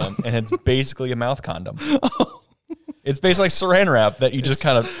dental dam, and it's basically a mouth condom. It's basically like saran wrap that you just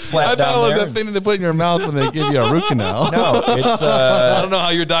kind of slap I down thought it was there. that thing that they put in your mouth when they give you a root canal. No, it's I don't know how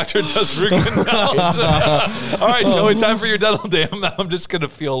your doctor does root canals. All right, Joey, time for your dental dam. Now I'm just going to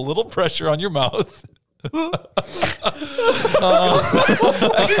feel a little pressure on your mouth. I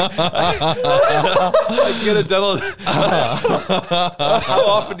get a dental. How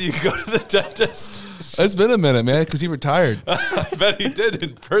often do you go to the dentist? It's been a minute, man, because he retired. I bet he did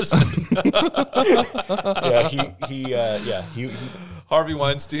in person. he Harvey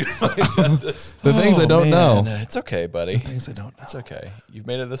Weinstein, my dentist. The things I don't know. It's okay, buddy. Things I don't know. It's okay. You've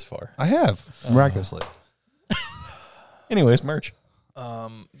made it this far. I have miraculously. Anyways, merch.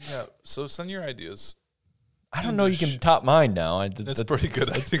 Yeah, so send your ideas. I don't know. You can top mine now. That's pretty good.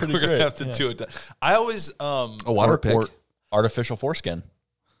 I think pretty we're going to great, have to yeah. do it. I always A water pick. Or artificial foreskin.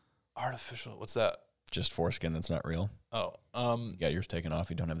 artificial. What's that? Just foreskin that's not real. Oh, You got yours taken off.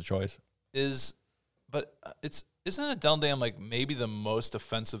 You don't have the choice. is But isn't a dental dam like maybe the most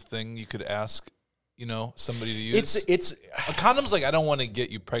offensive thing you could ask, somebody to use? It's a condom's like, I don't want to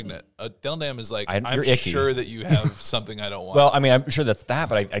get you pregnant. A dental dam is like, I'm icky. sure that you have something I don't want. Well, I mean, I'm sure that's that,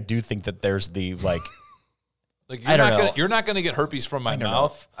 but I do think that there's the like. Like you're not gonna get herpes from my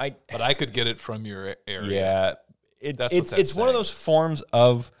mouth, but I could get it from your area. Yeah, it's one of those forms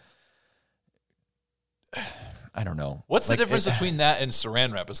of. I don't know. What's the difference between that and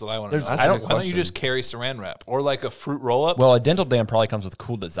saran wrap? Is what I want to know. Why don't you just carry saran wrap or like a fruit roll up? Well, a dental dam probably comes with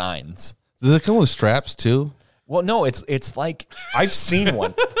cool designs. Does it come with straps too? Well, no, it's like I've seen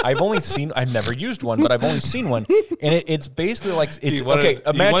one. I've never used one, but I've only seen one, and it's basically like it's okay.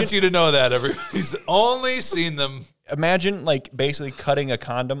 Imagine, he wants you to know that everybody's only seen them. Imagine like basically cutting a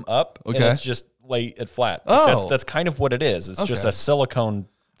condom up, and it's just lay it flat. Oh, that's kind of what it is. It's just a silicone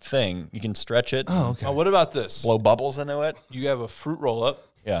thing. You can stretch it. Oh, okay. Now, what about this? Blow bubbles into it. You have a fruit roll up.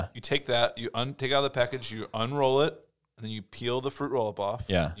 Yeah. You take that. You take out of the package. You unroll it. And then you peel the fruit roll-up off.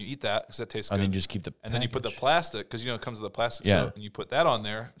 Yeah. You eat that because that tastes good. And then you just keep the And then you put the plastic, because, it comes with a plastic. Yeah. So, and you put that on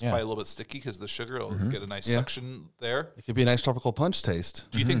there. It's probably a little bit sticky because the sugar will get a nice suction there. It could be a nice tropical punch taste.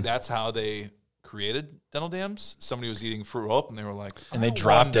 Do you think that's how they created dental dams? Somebody was eating fruit roll-up and they were like, and they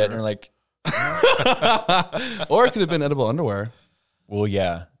dropped it and they're like. Or it could have been edible underwear. Well,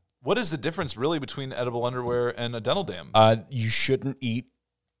 yeah. What is the difference really between edible underwear and a dental dam? You shouldn't eat.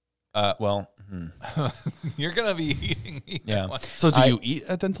 You're gonna be eating. Yeah. So do you eat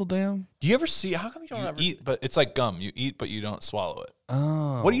a dental dam? Do you ever see? How come you don't ever eat? But it's like gum. You eat, but you don't swallow it.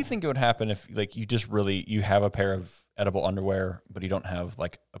 Oh. What do you think would happen if like you have a pair of edible underwear, but you don't have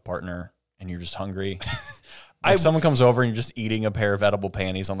like a partner and you're just hungry? Someone comes over and you're just eating a pair of edible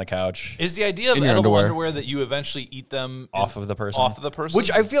panties on the couch. Is the idea of edible underwear that you eventually eat them off of the person? Off of the person,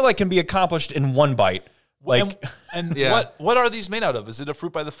 which I feel like can be accomplished in one bite. Like, and what are these made out of? Is it a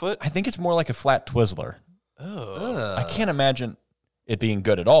fruit by the foot? I think it's more like a flat Twizzler. Oh, I can't imagine it being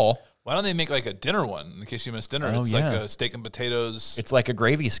good at all. Why don't they make like a dinner one in case you miss dinner? It's like a steak and potatoes. It's like a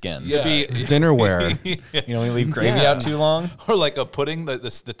gravy skin. Yeah. It'd be dinnerware. When you leave gravy out too long, or like a pudding,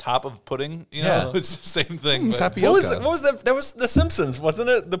 the top of pudding. It's the same thing. Tapioca. What was that? That was The Simpsons,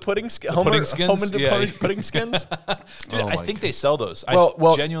 wasn't it? The pudding skins. Pudding skins. Pudding skins. Dude, I think they sell those. Well,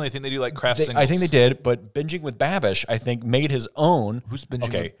 I genuinely think they do like craft singles. I think they did, but Binging with Babish, I think, made his own. Who's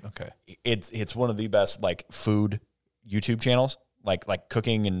Binging? Okay. It's one of the best like food YouTube channels, like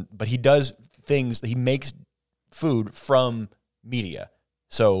cooking but he does things. He makes food from media,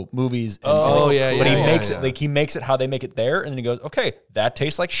 so movies. And but he makes it like he makes it how they make it there, and then he goes, "Okay, that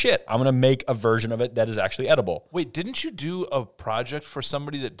tastes like shit. I'm gonna make a version of it that is actually edible." Wait, didn't you do a project for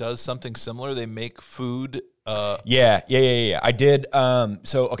somebody that does something similar? They make food. Yeah. I did.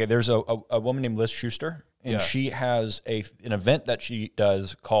 There's a woman named Liz Schuster, and she has an event that she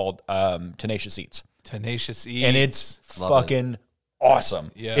does called Tenacious Eats. Tenacious Eats, and it's fucking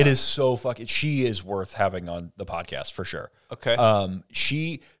awesome. Yeah. It is so fucking. She is worth having on the podcast for sure. Okay.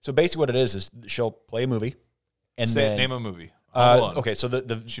 So basically what it is she'll play a movie, and then name a movie. Okay, so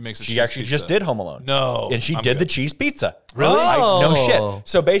she actually just did Home Alone. No, and she did the cheese pizza. Really? No shit.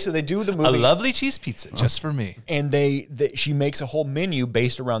 So basically, they do the movie, a lovely cheese pizza just for me, and she makes a whole menu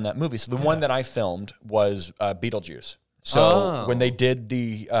based around that movie. So the one that I filmed was Beetlejuice. So when they did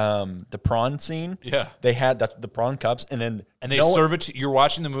the prawn scene, they had the prawn cups, and they serve it. You're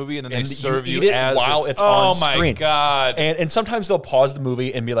watching the movie, and then they serve you it as while it's on screen. Oh my god! And sometimes they'll pause the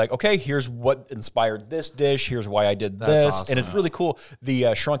movie and be like, "Okay, here's what inspired this dish. Here's why I did this," awesome. And it's really cool.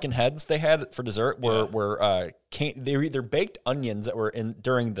 The shrunken heads they had for dessert were they're either baked onions that were in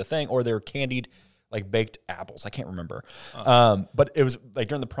during the thing, or they're candied like baked apples. I can't remember. But it was like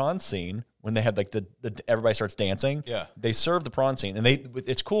during the prawn scene when they had like the everybody starts dancing. Yeah. They serve the prawn scene, and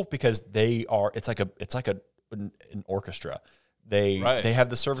it's cool because it's like an orchestra. They have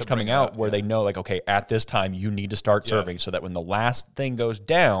the service coming out where they know like, okay, at this time you need to start serving so that when the last thing goes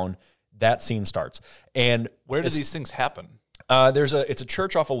down, that scene starts. And where do these things happen? It's a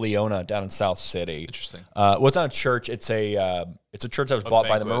church off of Leona down in South City. Interesting. Well, it's not a church. It's a church that was bought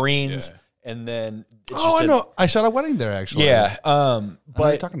by the Marines. Yeah. And then I know. I shot a wedding there actually. Yeah. What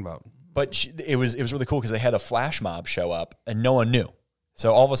are you talking about? But it was really cool because they had a flash mob show up and no one knew.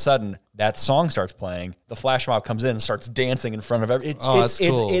 So all of a sudden that song starts playing. The flash mob comes in and starts dancing in front of everyone. That's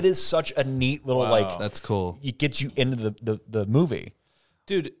cool. It is such a neat little that's cool. It gets you into the movie.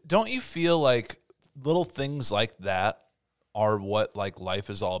 Dude, don't you feel like little things like that are what like life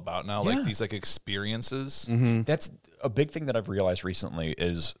is all about now? Like these like experiences. Mm-hmm. That's a big thing that I've realized recently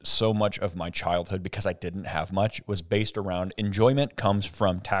is so much of my childhood, because I didn't have much, was based around enjoyment comes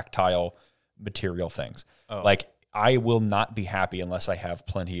from tactile material things. Like I will not be happy unless I have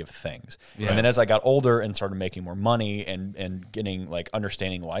plenty of things. Yeah. And then as I got older and started making more money and getting like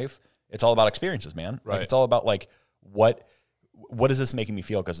understanding life, it's all about experiences, man. Right. Like, it's all about like what is this making me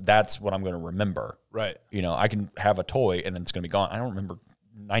feel? Because that's what I'm going to remember. Right. You know, I can have a toy and then it's going to be gone. I don't remember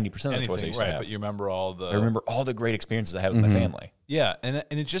 90% of the toys I used to have. But you remember I remember all the great experiences I had with my family. Yeah, and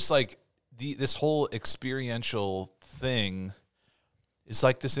it's just like this whole experiential thing is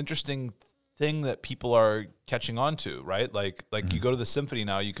like this interesting thing that people are catching on to, right? Like you go to the symphony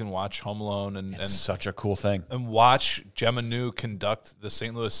now, you can watch Home Alone and such a cool thing. And watch Gemma New conduct the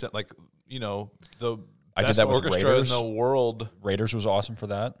St. Louis, like, you know, the I best did that with orchestra Raiders. in the world. Raiders was awesome for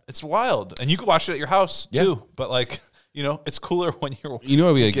that. It's wild. And you could watch it at your house too. But like, you know, it's cooler when what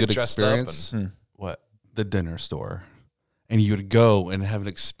would be a good experience? What? The dinner store. And you would go and have an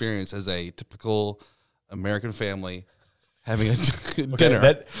experience as a typical American family having a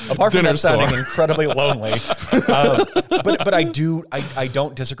dinner. Apart from that sounding incredibly lonely, but I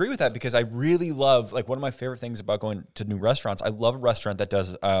don't disagree with that, because I really love, like, one of my favorite things about going to new restaurants. I love a restaurant that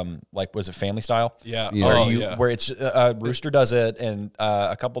does like, was it Family Style? Yeah. Where it's Rooster does it, and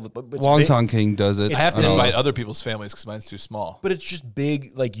a couple of Wonton King does it. I have to invite other people's families because mine's too small. But it's just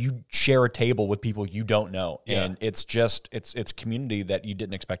big. Like, you share a table with people you don't know, and it's just it's community that you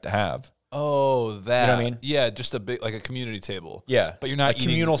didn't expect to have. Oh, that. You know what I mean? Yeah, just a big, like a community table. Yeah. But you're not eating.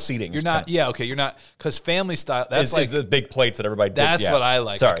 Communal seating. You're not, you're not, because family style, that's like the big plates that everybody That's what I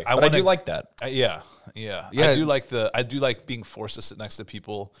like. Sorry, I do like that. Yeah. I do like being forced to sit next to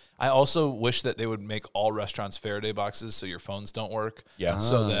people. I also wish that they would make all restaurants Faraday boxes so your phones don't work. Yeah.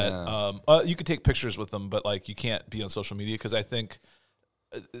 So that you could take pictures with them, but like you can't be on social media, because I think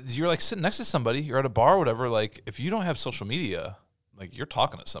you're like sitting next to somebody, you're at a bar or whatever, like if you don't have social media, like you're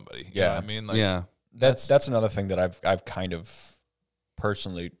talking to somebody. You know what I mean? Like, that's another thing that I've kind of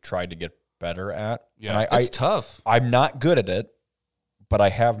personally tried to get better at. Yeah. And it's tough. I'm not good at it, but I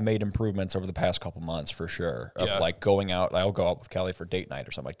have made improvements over the past couple months for sure. Of like going out, I'll go out with Kelly for date night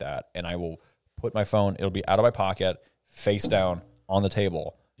or something like that, and I will put my phone, it'll be out of my pocket, face down on the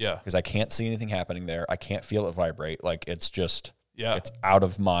table. Yeah. Because I can't see anything happening there. I can't feel it vibrate. Like, it's just, it's out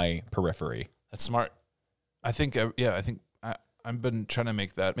of my periphery. That's smart. I think I've been trying to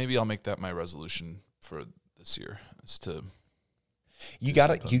make that. Maybe I'll make that my resolution for this year, is to. You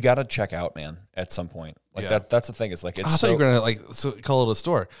gotta check out, man. At some point, like that's the thing. Is like, it's. I thought you were gonna call it a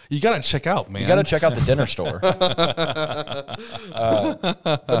store. You gotta check out, man. You gotta check out the dinner store. But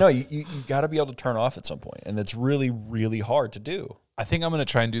no, you gotta be able to turn off at some point, and it's really, really hard to do. I think I'm gonna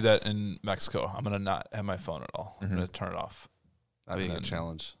try and do that in Mexico. I'm gonna not have my phone at all. I'm gonna turn it off. That'd be a good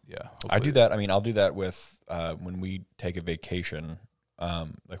challenge. Yeah, I do that. I mean, I'll do that with when we take a vacation.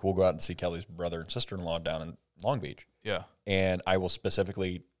 Like, we'll go out and see Kelly's brother and sister-in-law down in Long Beach. Yeah, and I will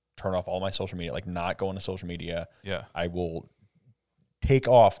specifically turn off all my social media, like not go into social media. Yeah, I will take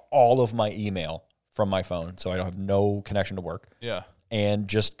off all of my email from my phone, so I don't have no connection to work. Yeah, and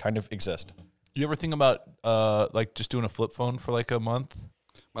just kind of exist. You ever think about like just doing a flip phone for like a month?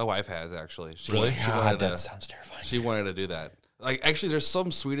 My wife has, actually. Really? That sounds terrifying. She wanted to do that. Like, actually, there's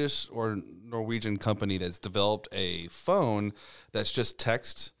some Swedish or Norwegian company that's developed a phone that's just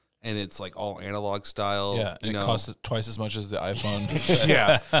text, and it's like all analog style. Yeah, and it costs twice as much as the iPhone.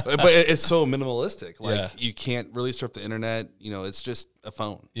 But it's so minimalistic. Like, you can't really surf the internet. You know, it's just a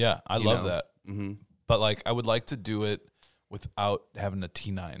phone. Yeah, I love that. Mm-hmm. But like, I would like to do it without having a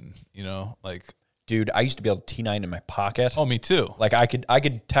T9. You know, like. Dude, I used to be able to T9 in my pocket. Oh, me too. Like, I could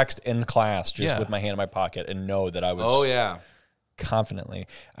text in class just with my hand in my pocket and know that I was. Oh yeah. Confidently.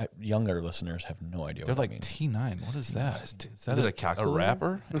 Younger listeners have no idea. They're what like, that means. T9. What is that? Is it a calculator? A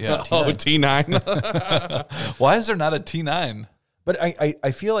rapper? Yeah. T9. Why is there not a T9? But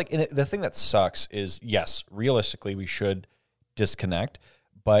I feel like the thing that sucks is, yes, realistically, we should disconnect,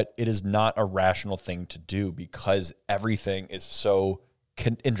 but it is not a rational thing to do because everything is so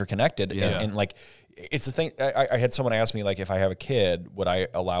interconnected. Yeah. And like, it's the thing. I had someone ask me, like, if I have a kid, would I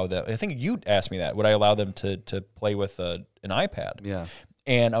allow them? I think you asked me that. Would I allow them to play with an iPad? Yeah.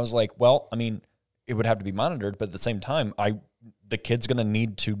 And I was like, well, I mean, it would have to be monitored, but at the same time, the kid's going to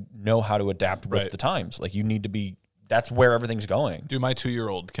need to know how to adapt with the times. Like, you need to be. That's where everything's going. Dude, my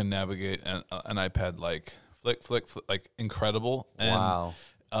 2-year-old can navigate an iPad like flick, like incredible. And, wow.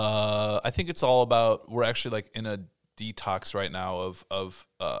 I think it's all about. We're actually like in a detox right now of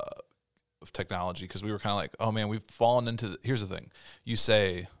technology, because we were kind of like, oh man, we've fallen into here's the thing. You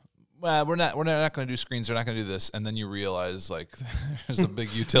say, well, we're not going to do screens, we're not going to do this, and then you realize like there's a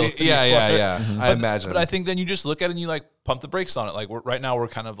big utility. yeah. I imagine. But I think then you just look at it and you like pump the brakes on it. Like right now we're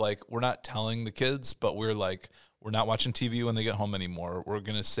kind of like, we're not telling the kids, but we're like, We're not watching TV when they get home anymore. We're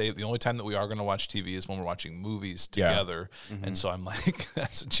going to say the only time that we are going to watch TV is when we're watching movies together. Yeah. And so I'm like,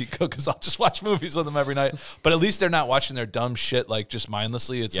 that's a cheat code because I'll just watch movies with them every night. But at least they're not watching their dumb shit like just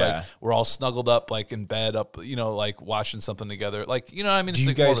mindlessly. It's like we're all snuggled up like in bed up, you know, like watching something together. Like, you know what I mean? Do it's you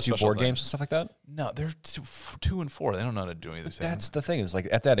like guys do board games and stuff like that? No, they're 2 and 4. They don't know how to do anything. That's the thing. Is like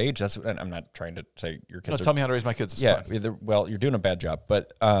at that age, that's what, I'm not trying to say your kids. No, tell me how to raise my kids. Well, you're doing a bad job.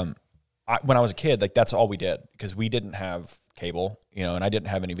 But when I was a kid, like that's all we did because we didn't have cable, you know, and I didn't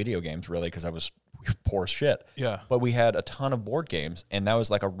have any video games really because I was poor as shit. Yeah. But we had a ton of board games, and that was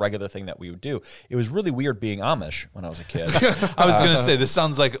like a regular thing that we would do. It was really weird being Amish when I was a kid. I was going to say, this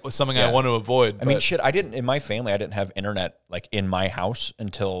sounds like something I want to avoid. I mean, shit, in my family, I didn't have internet like in my house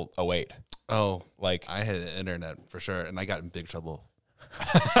until 2008. Oh, like I had internet for sure, and I got in big trouble.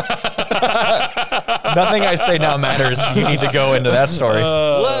 Nothing I say now matters. You need to go into that story.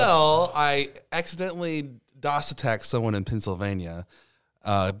 Well, I accidentally DOS attacked someone in Pennsylvania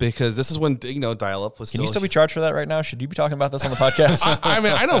because this is when, you know, dial-up was still... Can you still be charged for that right now? Should you be talking about this on the podcast? I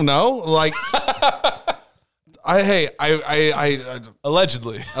mean, I don't know. Like,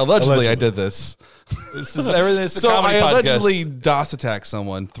 Allegedly, I did this. This is everything. It's a so comedy I podcast. allegedly DOS attacked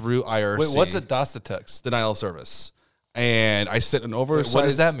someone through IRC. Wait, what's a DOS attack? Denial of service. And I sent an oversized... What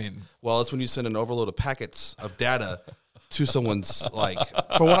does that mean? Well, it's when you send an overload of packets of data to someone's, like...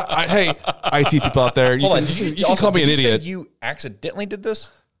 From what hey, IT people out there, you can call me an idiot. You accidentally did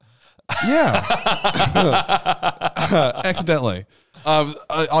this? Yeah. Accidentally.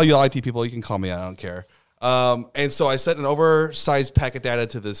 All you IT people, you can call me. I don't care. And so I sent an oversized packet data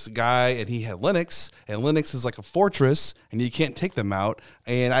to this guy, and he had Linux, and Linux is like a fortress, and you can't take them out.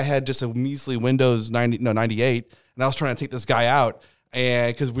 And I had just a measly Windows 98, and I was trying to take this guy out,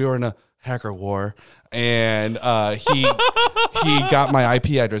 and because we were in a hacker war, and he got my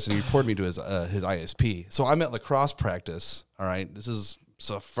IP address and he reported me to his ISP. So I'm at lacrosse practice. All right, this is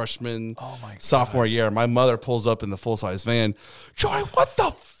a freshman, sophomore year. My mother pulls up in the full size van. Joey, what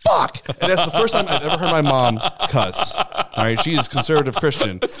the fuck? And that's the first time I've ever heard my mom cuss. All right, she's conservative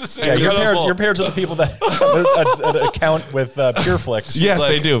Christian. Yeah, your parents are the people that an account with PureFlix. Yes, like,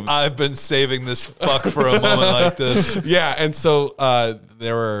 they do. I've been saving this fuck for a moment like this. Yeah, and so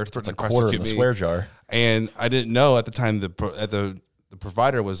there were threatening to prosecute in the swear jar. And I didn't know at the time the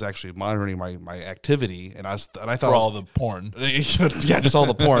provider was actually monitoring my activity, and I thought for all the porn, yeah, just all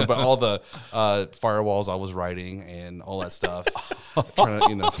the porn, but all the firewalls I was writing and all that stuff. Trying to,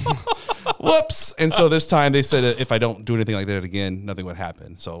 you know, whoops. And so this time they said if I don't do anything like that again, nothing would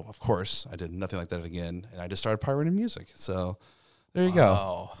happen. So of course I did nothing like that again, and I just started pirating music. So there you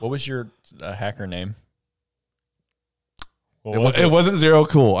go. What was your hacker name? It wasn't Zero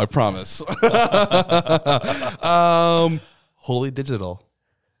Cool, I promise. Holy Digital.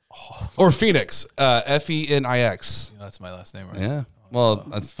 Or Phoenix. Phenix. Yeah, that's my last name, right? Yeah. Well,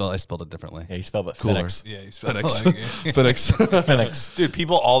 I spelled it differently. Yeah, you spelled it Cooler. Phoenix. Yeah, you spelled Phoenix. it like Phoenix. Phoenix. Dude,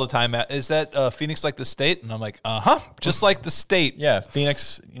 people all the time, is that Phoenix like the state? And I'm like, just like the state. Yeah,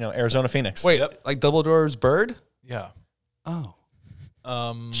 Phoenix, you know, Arizona Phoenix. Wait, like Dumbledore's bird? Yeah. Oh.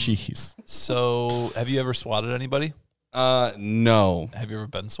 Jeez. So have you ever swatted anybody? No. Have you ever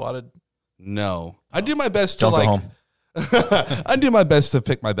been swatted? No. I do my best to Don't like... go home. I do my best to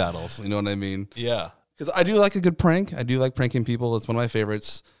pick my battles. You know what I mean? Yeah. Because I do like a good prank. I do like pranking people. It's one of my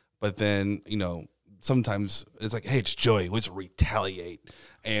favorites. But then, you know, sometimes it's like, hey, it's Joey. Let's retaliate.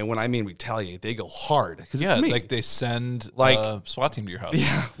 And when I mean retaliate, they go hard. Because it's me. Like they send a SWAT team to your house.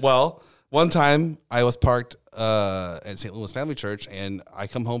 Yeah. Well, one time I was parked at St. Louis Family Church, and I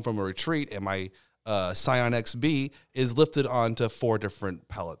come home from a retreat, and my Scion XB is lifted onto 4 different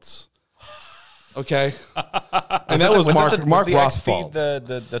pallets. Okay. And that was Mark Roth's fault.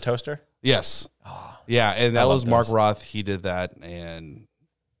 The toaster? Yes. Yeah, and that was Mark Roth. He did that, and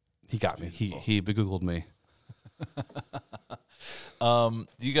he got me. He Googled me.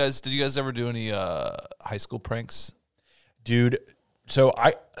 Did you guys ever do any high school pranks? Dude, so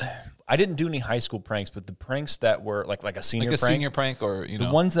I didn't do any high school pranks, but the pranks that were like a senior prank. Senior prank, or the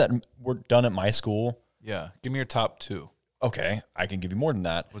ones that were done at my school. Yeah. Give me your top 2. Okay, I can give you more than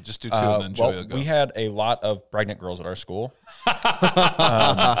that. We'll just do 2 and then Joey will go. We had a lot of pregnant girls at our school.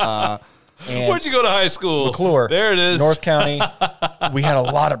 Where'd you go to high school? McClure. There it is. North County. We had a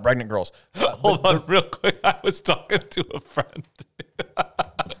lot of pregnant girls. Hold on real quick. I was talking to a friend.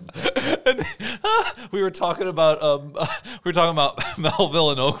 And we were talking about Melville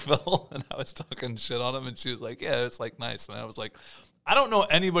and Oakville, and I was talking shit on him, and she was like, yeah, it's like nice. And I was like, I don't know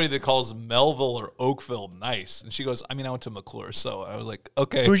anybody that calls Melville or Oakville nice. And she goes, I mean, I went to McClure. So I was like,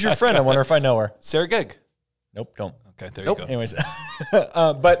 okay. Who's your friend? I wonder if I know her. Sarah Gegg. Nope, don't. Okay, there you go. Anyways,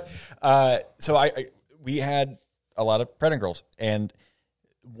 so we had a lot of pregnant girls. And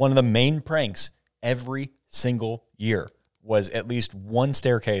one of the main pranks every single year was at least one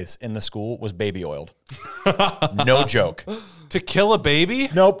staircase in the school was baby oiled. No joke. To kill a baby?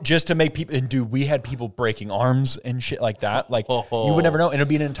 Nope, just to make people. And dude, we had people breaking arms and shit like that. Like you would never know. And it'd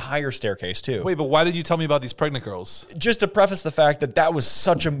be an entire staircase too. Wait, but why did you tell me about these pregnant girls? Just to preface the fact that was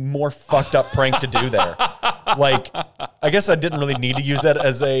such a more fucked up prank to do there. Like, I guess I didn't really need to use that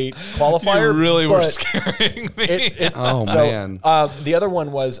as a qualifier. You really were scaring me. Man. The other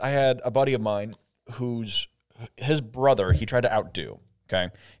one was I had a buddy of mine his brother, he tried to outdo. Okay.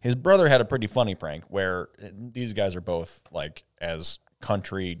 His brother had a pretty funny prank where these guys are both like as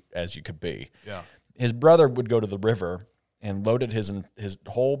country as you could be. Yeah. His brother would go to the river and loaded his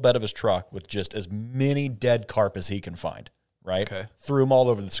whole bed of his truck with just as many dead carp as he can find. Right. Okay. Threw them all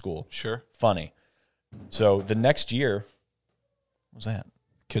over the school. Sure. Funny. So the next year, what was that?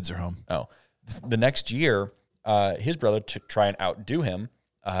 Kids are home. Oh, the next year, his brother, to try and outdo him,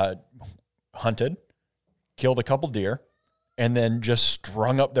 hunted, killed a couple deer, and then just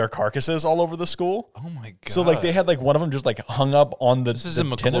strung up their carcasses all over the school. Oh my God. So like they had like one of them just like hung up on the. This is the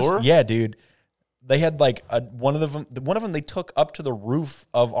in tennis. McClure? Yeah, dude. They had like one of them they took up to the roof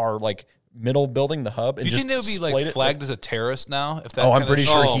of our like middle building, the hub. And you think they would be like flagged as a terrorist now? If that I'm pretty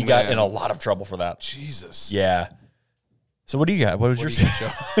sure he got in a lot of trouble for that. Jesus. Yeah. So what do you got? What was your show?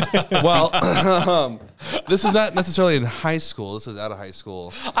 Well, this is not necessarily in high school. This was out of high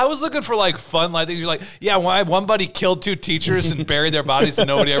school. I was looking for like fun, like things. You're like, yeah, one buddy killed 2 teachers and buried their bodies and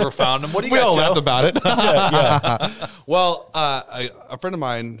nobody ever found them. What do you got, all Joe? laughed about it. Yeah. Well, a friend of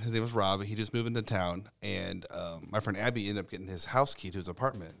mine, his name was Rob. He just moved into town, and my friend Abby ended up getting his house key to his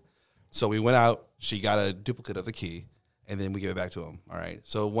apartment. So we went out. She got a duplicate of the key, and then we gave it back to him. All right.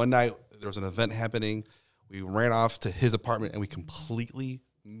 So one night there was an event happening. We ran off to his apartment, and we completely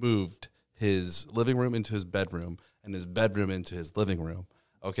moved his living room into his bedroom and his bedroom into his living room.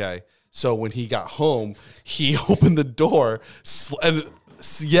 Okay. So when he got home, he opened the door and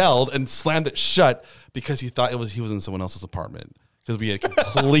yelled and slammed it shut because he thought he was in someone else's apartment because we had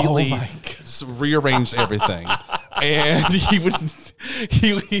completely rearranged everything. And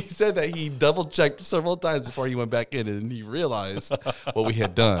he said that he double checked several times before he went back in, and he realized what we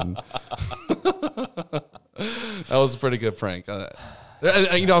had done. That was a pretty good prank.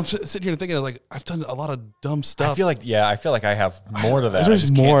 I'm sitting here thinking, I've done a lot of dumb stuff. I feel like I have more to that. There's I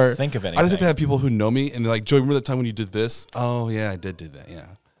just more. can't think of anything. I just have to have people who know me, and they're like, Joey, remember that time when you did this? Oh, yeah, I did do that. Yeah.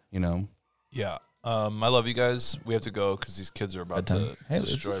 Yeah. I love you guys. We have to go because these kids are about to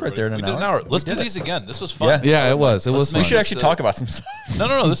destroy it's right there in We did an hour. Let's do these again. This was fun. Yeah, it was. It was fun. We should actually talk about some stuff.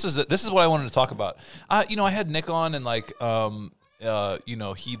 No. This is what I wanted to talk about. I had Nick on, and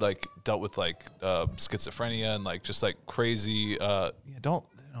he like dealt with like schizophrenia and like just like crazy. It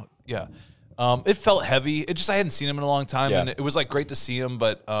felt heavy. I hadn't seen him in a long time, and it was like great to see him,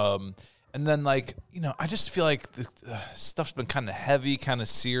 but and then I just feel like the stuff's been kind of heavy, kind of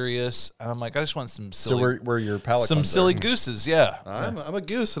serious, and I'm like, I just want some silly. So where your palate some silly gooses, yeah. I'm a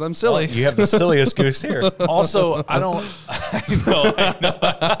goose and I'm silly. You have the silliest goose here. Also, I know.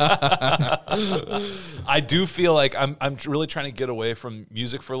 I do feel like I'm really trying to get away from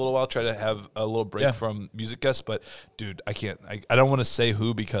music for a little while, try to have a little break from music guests, but dude, I can't. I don't want to say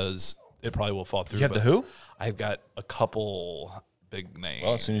who because it probably will fall through. You have the who? I've got a couple big names.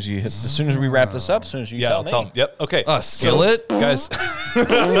 Well, as soon as we wrap this up, as soon as you tell me. Tell them. Yep. Okay. Skillet, guys.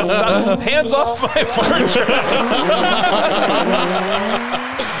 Hands off my fart tracks.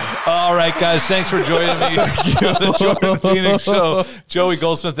 All right, guys. Thanks for joining me on the Jordan Phoenix Show. Joey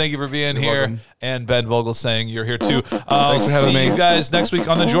Goldsmith, thank you for being here, welcome. And Ben Vogelsang, you're here too. Thanks for having me. See you guys next week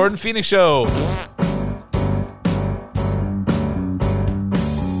on the Jordan Phoenix Show.